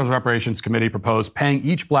Francisco's Reparations Committee proposed paying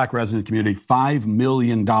each black resident community $5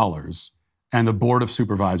 million, and the Board of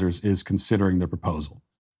Supervisors is considering the proposal.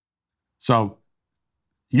 So,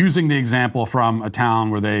 using the example from a town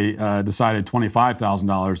where they decided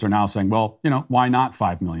 $25,000, they're now saying, well, why not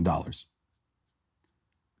 $5 million?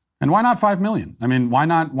 And why not $5 million? I mean, why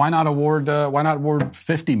not award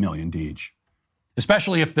 $50 million to each?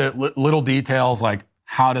 Especially if the little details like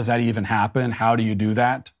how does that even happen? How do you do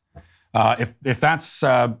that? If that's,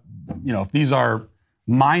 if these are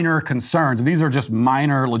minor concerns, if these are just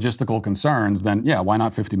minor logistical concerns, then yeah, why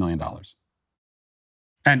not $50 million?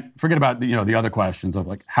 And forget about the other questions of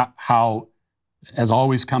like how, as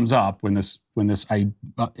always comes up when this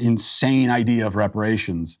insane idea of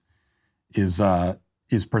reparations is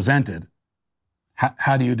presented.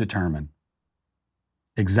 How do you determine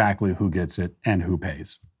exactly who gets it and who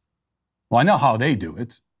pays? Well, I know how they do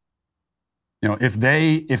it.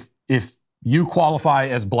 If you qualify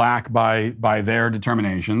as black by their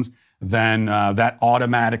determinations, then that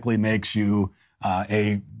automatically makes you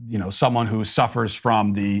someone who suffers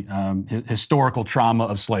from the historical trauma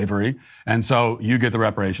of slavery, and so you get the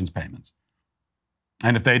reparations payments.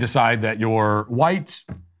 And if they decide that you're white,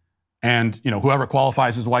 and whoever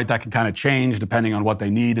qualifies as white, that can kind of change depending on what they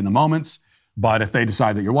need in the moments. But if they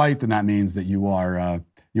decide that you're white, then that means that you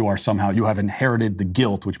have inherited the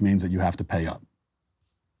guilt, which means that you have to pay up.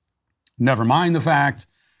 Never mind the fact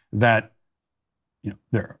that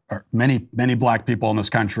there are many, many black people in this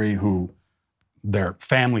country who their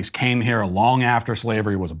families came here long after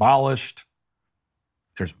slavery was abolished.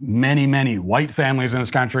 There's many, many white families in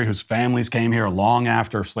this country whose families came here long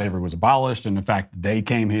after slavery was abolished. And in fact, they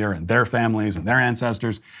came here and their families and their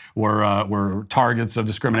ancestors were targets of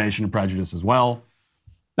discrimination and prejudice as well.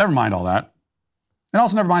 Never mind all that. And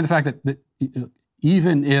also never mind the fact that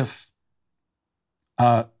even if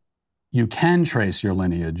you can trace your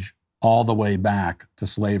lineage all the way back to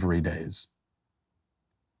slavery days,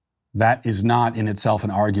 that is not in itself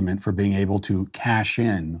an argument for being able to cash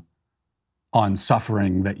in on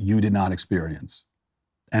suffering that you did not experience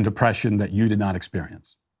and oppression that you did not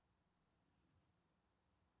experience.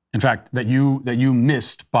 In fact, that you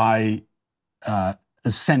missed by a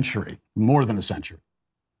century, more than a century.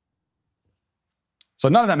 So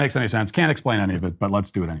none of that makes any sense. Can't explain any of it, but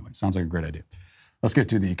let's do it anyway. Sounds like a great idea. Let's get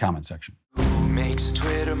to the comment section. Who makes a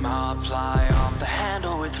Twitter mob fly off the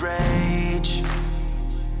handle with rage?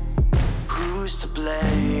 Who's to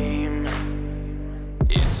blame?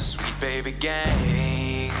 It's a sweet baby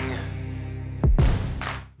gang.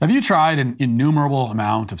 Have you tried an innumerable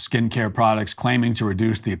amount of skincare products claiming to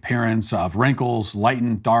reduce the appearance of wrinkles,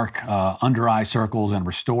 lighten dark under eye circles, and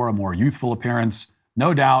restore a more youthful appearance?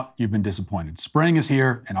 No doubt you've been disappointed. Spring is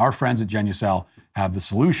here, and our friends at Genucel have the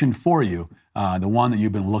solution for you, the one that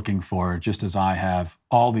you've been looking for, just as I have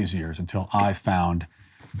all these years until I found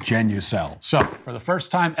Genucel. So, for the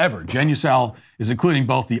first time ever, Genucel is including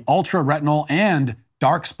both the Ultra Retinol and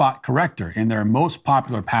Dark Spot Corrector in their most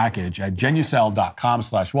popular package at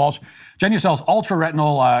Genucel.com/Walsh. Genucel's Ultra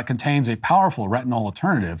Retinol contains a powerful retinol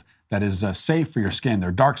alternative that is safe for your skin.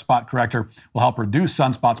 Their Dark Spot Corrector will help reduce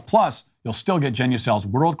sunspots, plus you'll still get Genucel's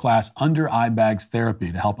world-class under-eye bags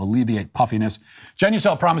therapy to help alleviate puffiness.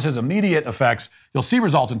 Genucel promises immediate effects. You'll see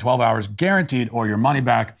results in 12 hours, guaranteed, or your money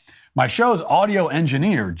back. My show's audio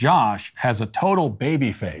engineer, Josh, has a total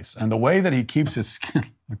baby face, and the way that he keeps his skin...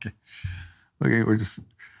 Okay, we're just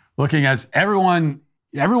looking at everyone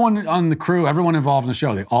on the crew, everyone involved in the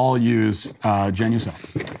show, they all use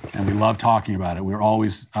Genucel, and we love talking about it. We're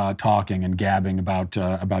always talking and gabbing about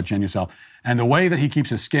Genucel. And the way that he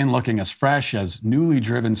keeps his skin looking as fresh as newly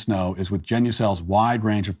driven snow is with Genucel's wide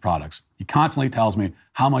range of products. He constantly tells me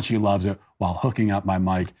how much he loves it while hooking up my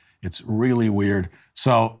mic. It's really weird.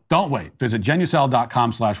 So don't wait. Visit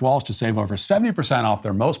Genucel.com/Walsh to save over 70% off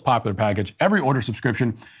their most popular package. Every order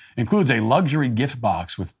subscription includes a luxury gift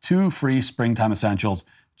box with 2 free springtime essentials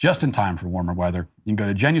just in time for warmer weather. You can go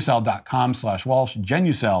to Genucel.com/Walsh,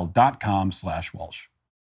 Genucel.com/Walsh.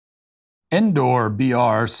 Endor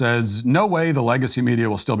BR says, no way the legacy media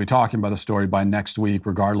will still be talking about the story by next week,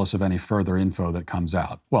 regardless of any further info that comes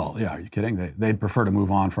out. Well, yeah, are you kidding? They'd prefer to move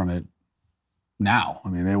on from it now. I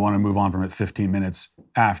mean, they want to move on from it 15 minutes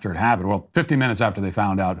after it happened. Well, 15 minutes after they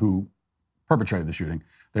found out who perpetrated the shooting,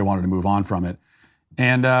 they wanted to move on from it.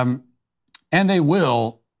 And they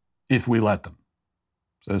will if we let them.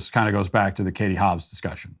 So this kind of goes back to the Katie Hobbs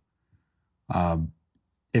discussion.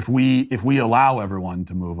 If we allow everyone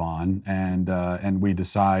to move on and we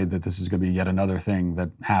decide that this is going to be yet another thing that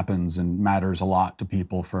happens and matters a lot to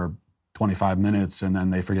people for 25 minutes and then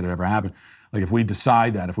they forget it ever happened. Like if we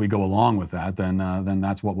decide that, if we go along with that, then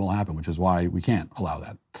that's what will happen, which is why we can't allow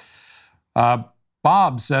that.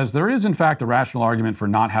 Bob says, there is in fact a rational argument for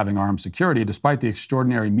not having armed security. Despite the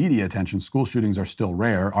extraordinary media attention, school shootings are still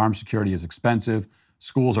rare. Armed security is expensive.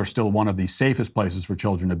 Schools are still one of the safest places for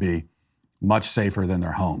children to be, much safer than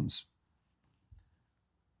their homes.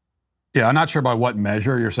 Yeah, I'm not sure by what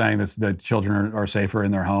measure you're saying this, that children are safer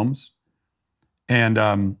in their homes. And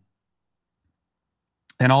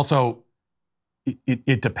also,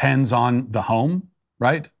 it depends on the home,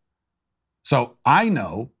 right? So I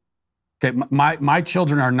know, okay, my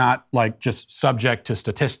children are not like just subject to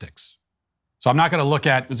statistics. So I'm not going to look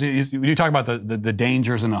at, when you talk about the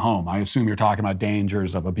dangers in the home, I assume you're talking about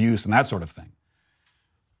dangers of abuse and that sort of thing.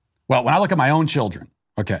 Well, when I look at my own children,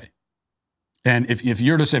 okay, and if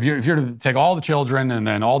you're to take all the children and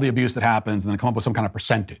then all the abuse that happens and then come up with some kind of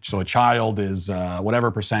percentage, so a child is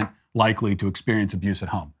whatever percent likely to experience abuse at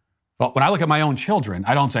home. But when I look at my own children,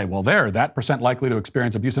 I don't say, well, they're that percent likely to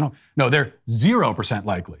experience abuse at home. No, they're 0%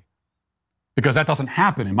 likely because that doesn't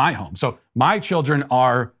happen in my home. So my children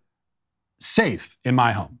are safe in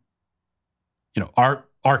my home,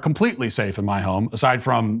 are completely safe in my home, aside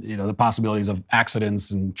from, the possibilities of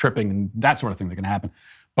accidents and tripping and that sort of thing that can happen.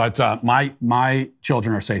 But my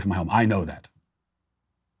children are safe in my home. I know that.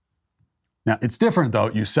 Now, it's different, though.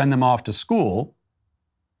 You send them off to school,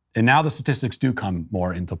 and now the statistics do come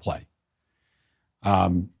more into play.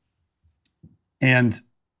 And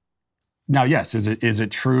now, yes, is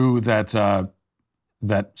it true that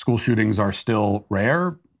that school shootings are still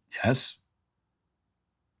rare? Yes.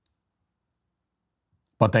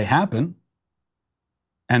 But they happen,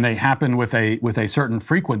 and they happen with a certain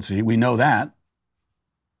frequency. We know that.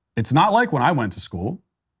 It's not like when I went to school.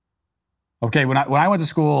 Okay, when I went to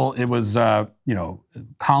school, it was I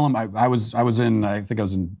was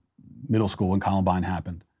in middle school when Columbine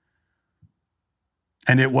happened,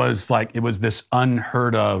 and it was this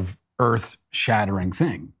unheard of, earth-shattering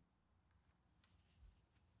thing.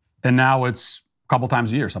 And now it's a couple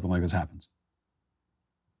times a year something like this happens.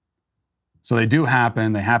 So they do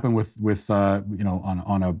happen. They happen with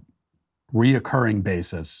on a reoccurring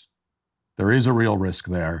basis. There is a real risk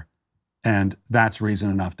there, and that's reason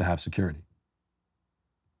enough to have security.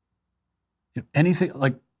 Anything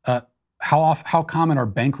like how common are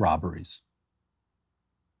bank robberies?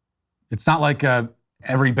 It's not like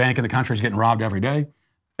every bank in the country is getting robbed every day.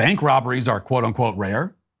 Bank robberies are quote unquote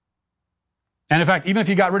rare. And in fact, even if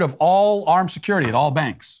you got rid of all armed security at all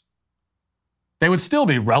banks, they would still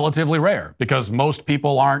be relatively rare because most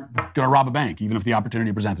people aren't going to rob a bank, even if the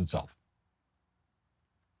opportunity presents itself.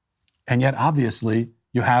 And yet, obviously,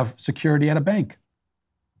 you have security at a bank,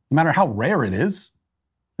 no matter how rare it is.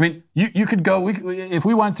 I mean, you could go, if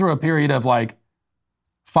we went through a period of like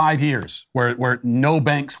 5 years where no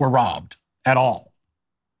banks were robbed at all,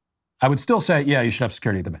 I would still say, yeah, you should have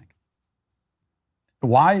security at the bank.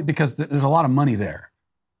 Why? Because there's a lot of money there,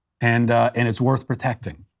 and it's worth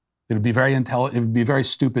protecting. It would be very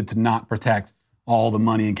stupid to not protect all the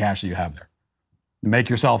money and cash that you have there. To make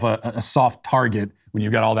yourself a soft target when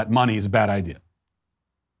you've got all that money is a bad idea.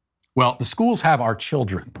 Well, the schools have our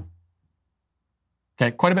children. Okay,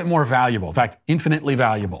 quite a bit more valuable. In fact, infinitely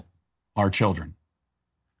valuable, our children.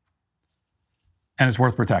 And it's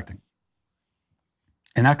worth protecting.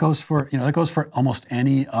 And that goes for almost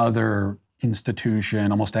any other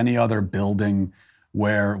institution, almost any other building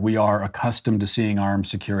where we are accustomed to seeing armed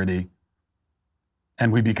security,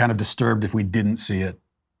 and we'd be kind of disturbed if we didn't see it.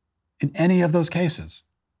 In any of those cases,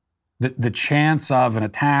 the chance of an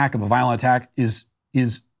attack, of a violent attack, is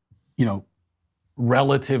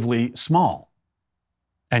relatively small.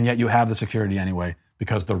 And yet you have the security anyway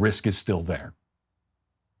because the risk is still there.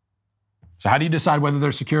 So how do you decide whether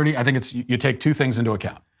there's security? I think you take two things into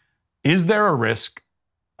account. Is there a risk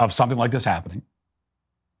of something like this happening?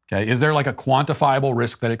 Okay, is there like a quantifiable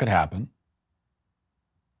risk that it could happen?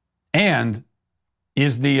 And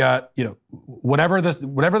is the whatever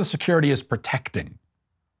the security is protecting,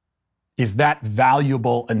 is that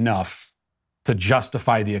valuable enough to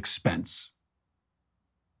justify the expense?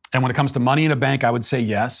 And when it comes to money in a bank, I would say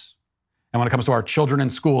yes. And when it comes to our children in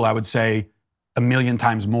school, I would say 1,000,000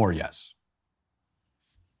 times more yes.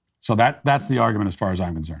 So that's the argument as far as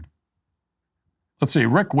I'm concerned. Let's see.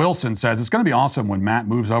 Rick Wilson says, it's going to be awesome when Matt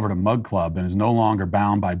moves over to Mug Club and is no longer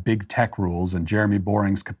bound by big tech rules and Jeremy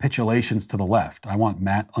Boring's capitulations to the left. I want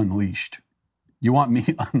Matt unleashed. You want me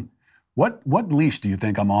what leash do you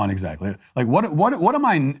think I'm on exactly? Like what am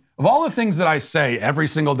I, of all the things that I say every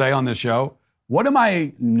single day on this show, what am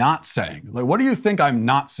I not saying? Like, what do you think I'm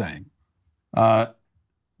not saying?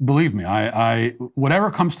 Believe me, I whatever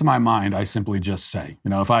comes to my mind, I simply just say.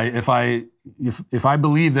 If I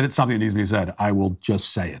believe that it's something that needs to be said, I will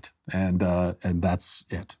just say it, and that's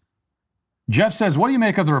it. Jeff says, what do you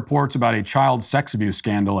make of the reports about a child sex abuse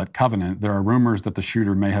scandal at Covenant? There are rumors that the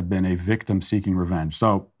shooter may have been a victim seeking revenge.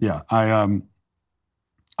 So yeah, I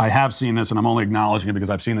have seen this, and I'm only acknowledging it because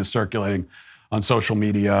I've seen this circulating on social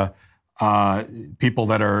media. People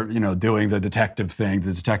that are doing the detective thing,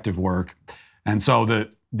 the detective work, and so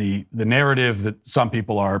the narrative that some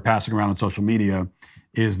people are passing around on social media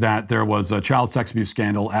is that there was a child sex abuse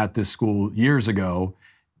scandal at this school years ago,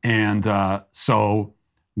 and so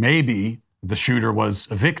maybe the shooter was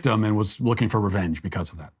a victim and was looking for revenge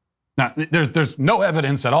because of that. Now, there's no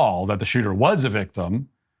evidence at all that the shooter was a victim.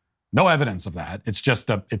 No evidence of that. It's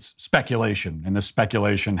just it's speculation, and this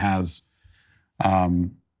speculation has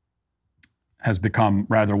become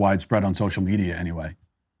rather widespread on social media anyway.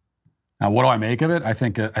 Now, what do I make of it? I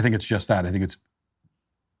think it's just that. I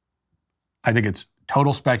think it's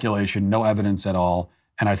total speculation, no evidence at all,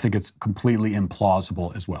 and I think it's completely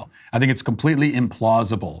implausible as well. I think it's completely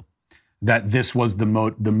implausible that this was the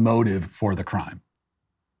motive for the crime,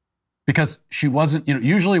 because she wasn't.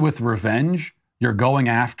 Usually with revenge, you're going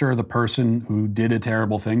after the person who did a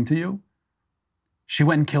terrible thing to you. She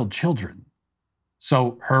went and killed children,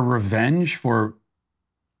 so her revenge for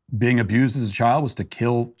being abused as a child was to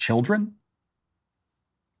kill children?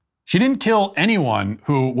 She didn't kill anyone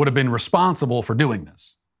who would have been responsible for doing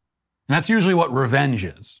this. And that's usually what revenge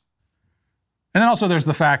is. And then also there's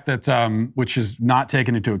the fact that, which is not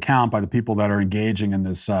taken into account by the people that are engaging in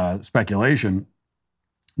this speculation,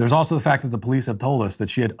 there's also the fact that the police have told us that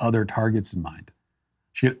she had other targets in mind.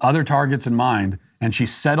 She had other targets in mind, and she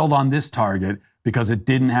settled on this target because it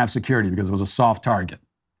didn't have security, because it was a soft target.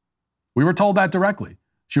 We were told that directly.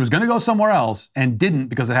 She was going to go somewhere else and didn't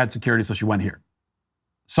because it had security, so she went here.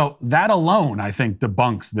 So that alone, I think,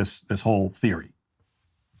 debunks this whole theory.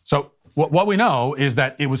 So what we know is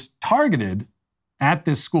that it was targeted at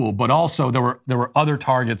this school, but also there were other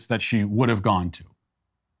targets that she would have gone to.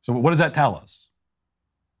 So what does that tell us?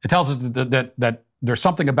 It tells us that there's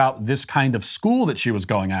something about this kind of school that she was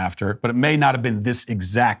going after, but it may not have been this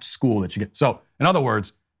exact school that she get. So in other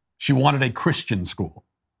words, she wanted a Christian school.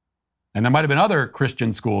 And there might have been other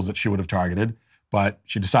Christian schools that she would have targeted, but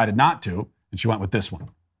she decided not to, and she went with this one.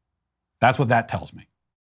 That's what that tells me.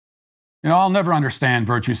 You know, I'll never understand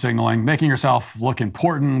virtue signaling, making yourself look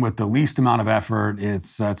important with the least amount of effort.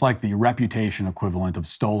 It's like the reputation equivalent of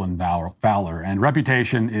stolen valor. And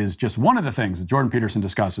reputation is just one of the things that Jordan Peterson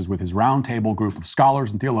discusses with his roundtable group of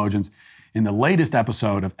scholars and theologians in the latest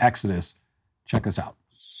episode of Exodus. Check this out.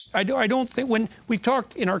 I don't think, when we've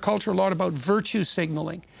talked in our culture a lot about virtue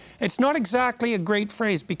signaling, it's not exactly a great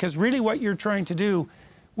phrase, because really what you're trying to do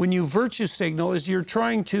when you virtue signal is you're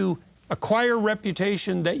trying to acquire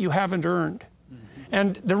reputation that you haven't earned.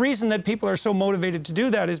 And the reason that people are so motivated to do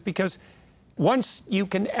that is because once you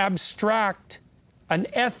can abstract an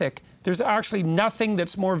ethic, there's actually nothing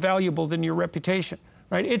that's more valuable than your reputation,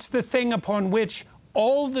 right? It's the thing upon which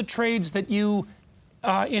all the trades that you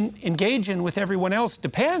engage in with everyone else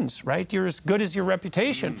depends, right? You're as good as your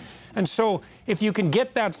reputation. And so if you can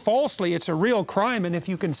get that falsely, it's a real crime. And if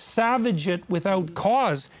you can savage it without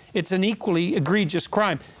cause, it's an equally egregious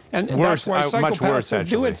crime. And worse, that's why psychopaths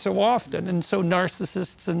do it actually. so often, and so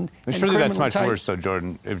narcissists and surely that's much types. worse, though,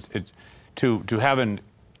 Jordan. To have an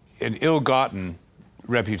ill-gotten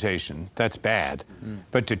reputation, that's bad.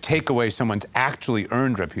 But to take away someone's actually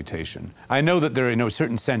earned reputation, I know that there are, in a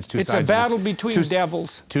certain sense, two it's sides. It's a battle between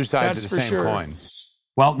devils. Two sides of the same coin.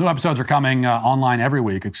 Well, new episodes are coming online every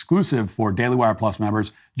week, exclusive for Daily Wire Plus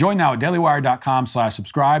members. Join now at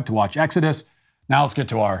dailywire.com/subscribe to watch Exodus. Now let's get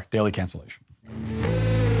to our daily cancellation.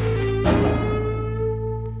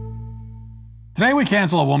 Today we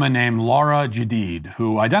cancel a woman named Laura Jadid,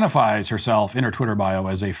 who identifies herself in her Twitter bio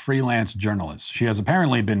as a freelance journalist. She has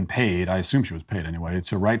apparently been paid, I assume she was paid anyway,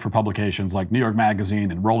 to write for publications like New York Magazine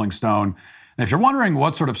and Rolling Stone. And if you're wondering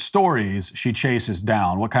what sort of stories she chases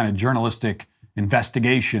down, what kind of journalistic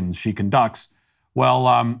investigations she conducts,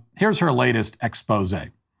 well, here's her latest expose.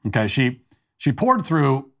 Okay, she poured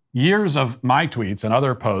through years of my tweets and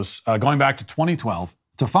other posts going back to 2012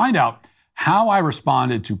 to find out how I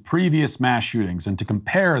responded to previous mass shootings and to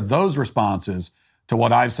compare those responses to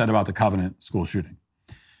what I've said about the Covenant school shooting.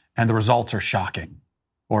 And the results are shocking,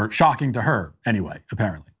 or shocking to her anyway,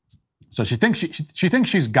 apparently. So she thinks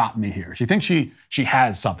she's got me here. She thinks she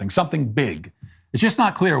has something big. It's just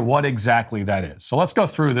not clear what exactly that is. So let's go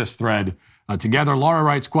through this thread together. Laura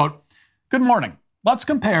writes, quote, "Good morning. Let's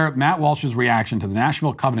compare Matt Walsh's reaction to the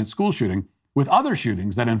Nashville Covenant school shooting with other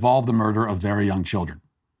shootings that involve the murder of very young children."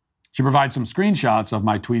 She provides some screenshots of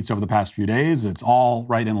my tweets over the past few days. It's all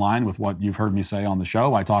right in line with what you've heard me say on the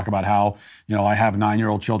show. I talk about how, I have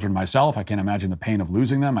 9-year-old children myself. I can't imagine the pain of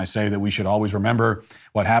losing them. I say that we should always remember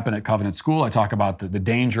what happened at Covenant School. I talk about the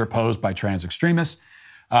danger posed by trans extremists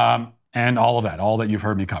and all of that, all that you've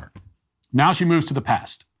heard me cover. Now she moves to the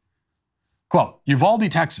past. Quote, Uvalde,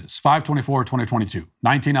 Texas, 5/24/2022.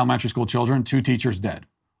 19 elementary school children, 2 teachers dead.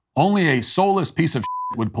 Only a soulless piece of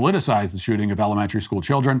shit would politicize the shooting of elementary school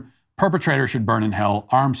children. Perpetrator should burn in hell.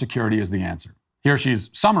 Armed security is the answer. Here she's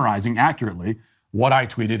summarizing accurately what I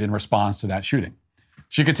tweeted in response to that shooting.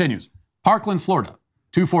 She continues, Parkland, Florida,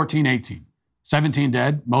 2/14/18. 17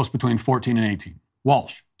 dead, most between 14 and 18.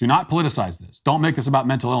 Walsh, do not politicize this. Don't make this about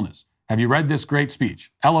mental illness. Have you read this great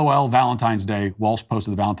speech? LOL Valentine's Day. Walsh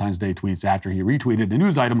posted the Valentine's Day tweets after he retweeted a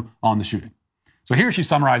news item on the shooting. So here she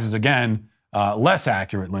summarizes again, less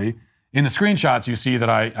accurately. In the screenshots, you see that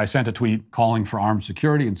I sent a tweet calling for armed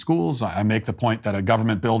security in schools. I make the point that a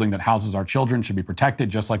government building that houses our children should be protected,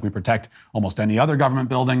 just like we protect almost any other government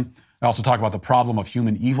building. I also talk about the problem of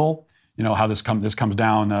human evil, how this comes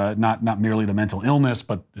down not merely to mental illness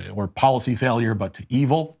or policy failure, but to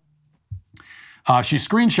evil. She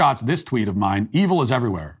screenshots this tweet of mine. Evil is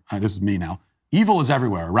everywhere. This is me now. Evil is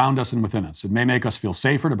everywhere, around us and within us. It may make us feel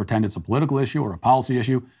safer to pretend it's a political issue or a policy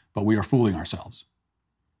issue, but we are fooling ourselves.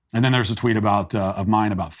 And then there's a tweet of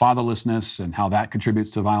mine about fatherlessness and how that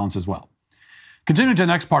contributes to violence as well. Continuing to the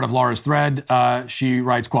next part of Laura's thread, she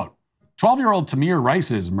writes, quote, 12-year-old Tamir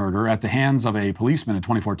Rice's murder at the hands of a policeman in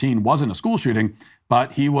 2014 wasn't a school shooting,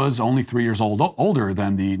 but he was only 3 years older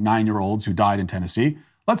than the 9-year-olds who died in Tennessee.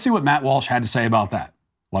 Let's see what Matt Walsh had to say about that.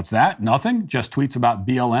 What's that? Nothing? Just tweets about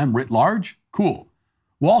BLM writ large? Cool.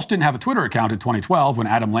 Walsh didn't have a Twitter account in 2012 when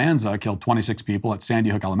Adam Lanza killed 26 people at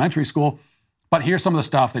Sandy Hook Elementary School, but here's some of the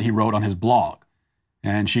stuff that he wrote on his blog.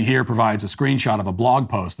 And she here provides a screenshot of a blog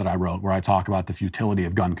post that I wrote where I talk about the futility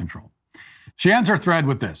of gun control. She ends her thread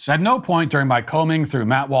with this. At no point during my combing through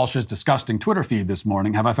Matt Walsh's disgusting Twitter feed this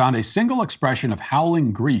morning have I found a single expression of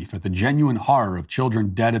howling grief at the genuine horror of children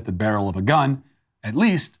dead at the barrel of a gun, at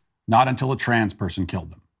least not until a trans person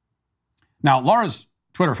killed them. Now, Laura's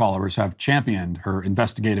Twitter followers have championed her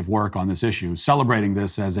investigative work on this issue, celebrating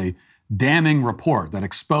this as a damning report that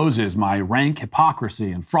exposes my rank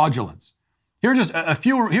hypocrisy and fraudulence. Here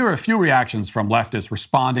are a few reactions from leftists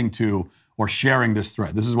responding to or sharing this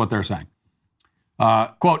thread. This is what they're saying.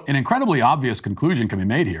 Quote, an incredibly obvious conclusion can be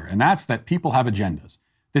made here, and that's that people have agendas.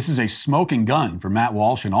 This is a smoking gun for Matt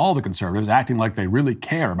Walsh and all the conservatives acting like they really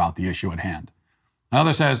care about the issue at hand.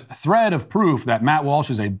 Another says, thread of proof that Matt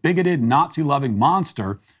Walsh is a bigoted, Nazi-loving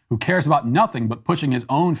monster who cares about nothing but pushing his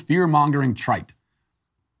own fear-mongering trite.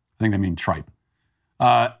 I think they mean tripe.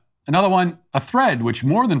 Another one, a thread which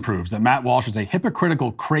more than proves that Matt Walsh is a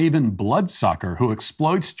hypocritical, craven bloodsucker who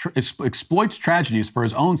exploits tragedies for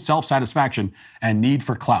his own self-satisfaction and need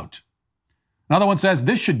for clout. Another one says,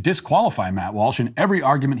 this should disqualify Matt Walsh in every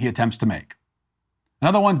argument he attempts to make.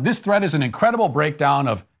 Another one, this thread is an incredible breakdown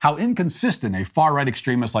of how inconsistent a far-right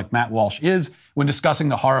extremist like Matt Walsh is when discussing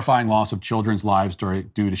the horrifying loss of children's lives due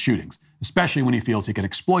to shootings, especially when he feels he can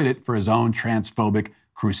exploit it for his own transphobic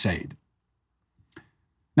crusade.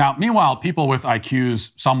 Now, meanwhile, people with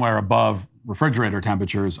IQs somewhere above refrigerator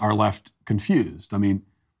temperatures are left confused. I mean,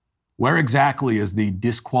 where exactly is the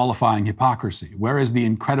disqualifying hypocrisy? Where is the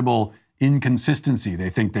incredible inconsistency they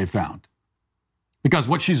think they've found? Because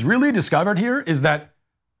what she's really discovered here is that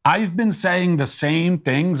I've been saying the same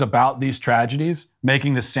things about these tragedies,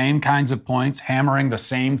 making the same kinds of points, hammering the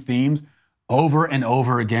same themes over and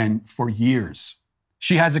over again for years.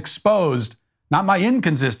 She has exposed not my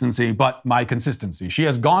inconsistency, but my consistency. She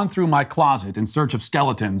has gone through my closet in search of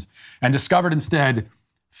skeletons and discovered instead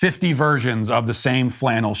 50 versions of the same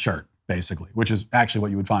flannel shirt, basically, which is actually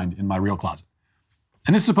what you would find in my real closet.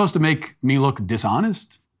 And this is supposed to make me look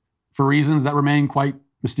dishonest for reasons that remain quite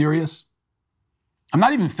mysterious. I'm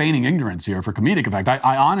not even feigning ignorance here for comedic effect.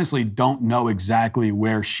 I honestly don't know exactly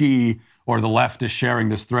where she or the left is sharing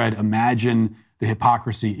this thread imagine the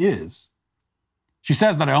hypocrisy is. She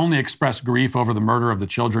says that I only express grief over the murder of the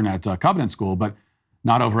children at Covenant School, but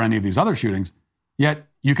not over any of these other shootings. Yet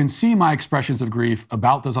you can see my expressions of grief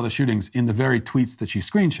about those other shootings in the very tweets that she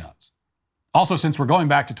screenshots. Also, since we're going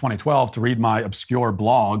back to 2012 to read my obscure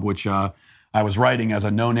blog, which I was writing as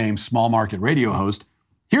a no-name small market radio host,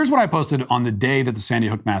 here's what I posted on the day that the Sandy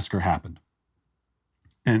Hook Massacre happened.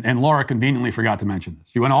 And Laura conveniently forgot to mention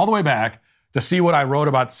this. She went all the way back to see what I wrote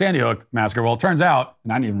about the Sandy Hook Massacre. Well, it turns out,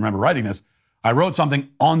 and I didn't even remember writing this, I wrote something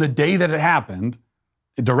on the day that it happened,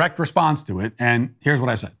 a direct response to it, and here's what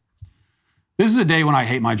I said. This is a day when I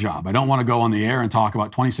hate my job. I don't want to go on the air and talk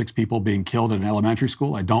about 26 people being killed at an elementary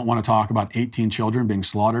school. I don't want to talk about 18 children being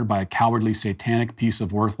slaughtered by a cowardly, satanic piece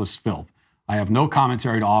of worthless filth. I have no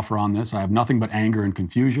commentary to offer on this. I have nothing but anger and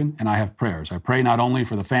confusion, and I have prayers. I pray not only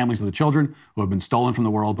for the families of the children who have been stolen from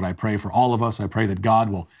the world, but I pray for all of us. I pray that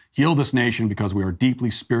God will heal this nation because we are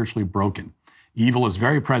deeply spiritually broken. Evil is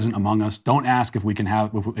very present among us. Don't ask if we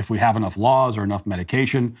have enough laws or enough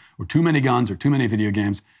medication or too many guns or too many video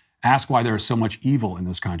games. Ask why there is so much evil in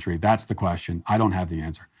this country. That's the question. I don't have the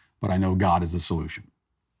answer, but I know God is the solution.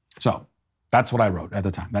 So that's what I wrote at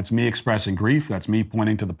the time. That's me expressing grief. That's me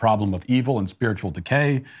pointing to the problem of evil and spiritual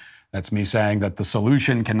decay. That's me saying that the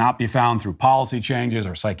solution cannot be found through policy changes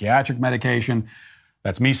or psychiatric medication.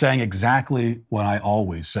 That's me saying exactly what I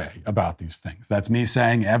always say about these things. That's me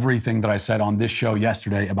saying everything that I said on this show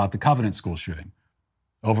yesterday about the Covenant School shooting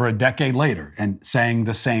over a decade later and saying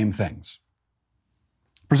the same things.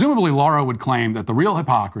 Presumably, Laura would claim that the real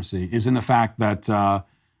hypocrisy is in the fact that,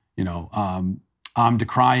 I'm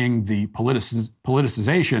decrying the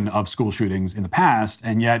politicization of school shootings in the past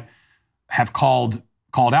and yet have called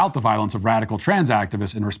out the violence of radical trans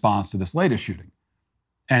activists in response to this latest shooting.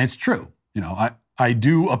 And it's true. I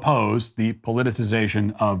do oppose the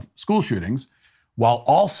politicization of school shootings while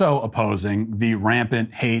also opposing the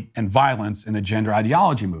rampant hate and violence in the gender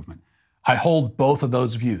ideology movement. I hold both of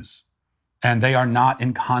those views, and they are not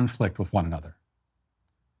in conflict with one another.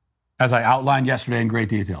 as I outlined yesterday in great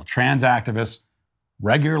detail, trans activists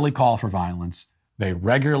regularly call for violence. They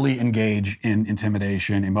regularly engage in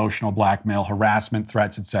intimidation, emotional blackmail, harassment,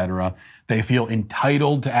 threats, etc. They feel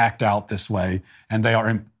entitled to act out this way, and they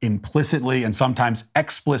are implicitly and sometimes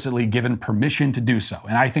explicitly given permission to do so.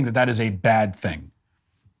 And I think that that is a bad thing.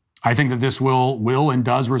 I think that this will and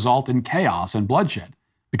does result in chaos and bloodshed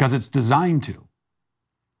because it's designed to.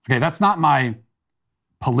 Okay, that's not my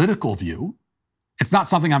political view. It's not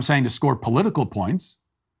something I'm saying to score political points,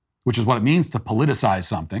 which is what it means to politicize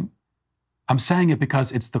something. I'm saying it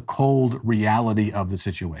because it's the cold reality of the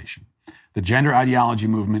situation. The gender ideology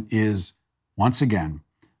movement is, once again,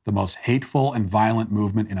 the most hateful and violent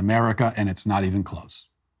movement in America, and it's not even close.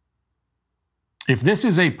 If this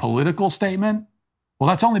is a political statement, well,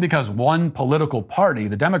 that's only because one political party,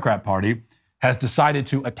 the Democrat Party, has decided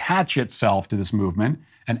to attach itself to this movement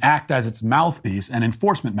and act as its mouthpiece and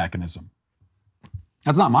enforcement mechanism.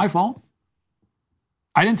 That's not my fault.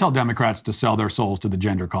 I didn't tell Democrats to sell their souls to the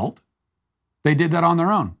gender cult. They did that on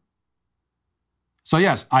their own. So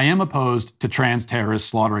yes, I am opposed to trans terrorists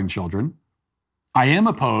slaughtering children. I am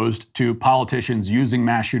opposed to politicians using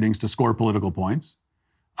mass shootings to score political points.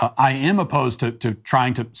 I am opposed to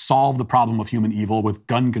trying to solve the problem of human evil with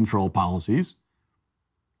gun control policies.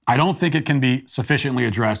 I don't think it can be sufficiently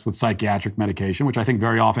addressed with psychiatric medication, which I think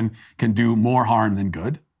very often can do more harm than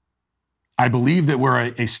good. I believe that we're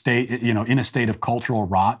in a state of cultural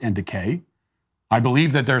rot and decay. I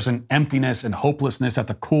believe that there's an emptiness and hopelessness at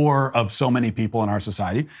the core of so many people in our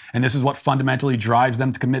society, and this is what fundamentally drives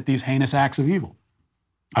them to commit these heinous acts of evil.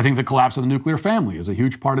 I think the collapse of the nuclear family is a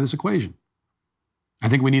huge part of this equation. I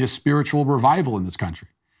think we need a spiritual revival in this country.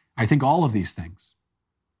 I think all of these things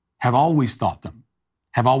have always thought them,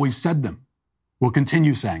 have always said them, will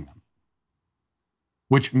continue saying them,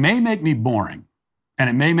 which may make me boring, and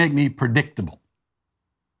it may make me predictable.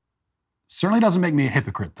 Certainly doesn't make me a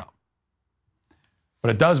hypocrite, though. But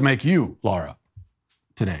it does make you, Laura,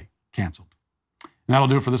 today canceled. And that'll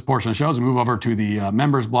do it for this portion of the show. As we move over to the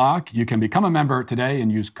members block, you can become a member today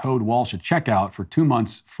and use code Walsh at checkout for 2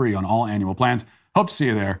 months free on all annual plans. Hope to see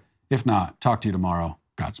you there. If not, talk to you tomorrow.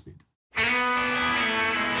 Godspeed.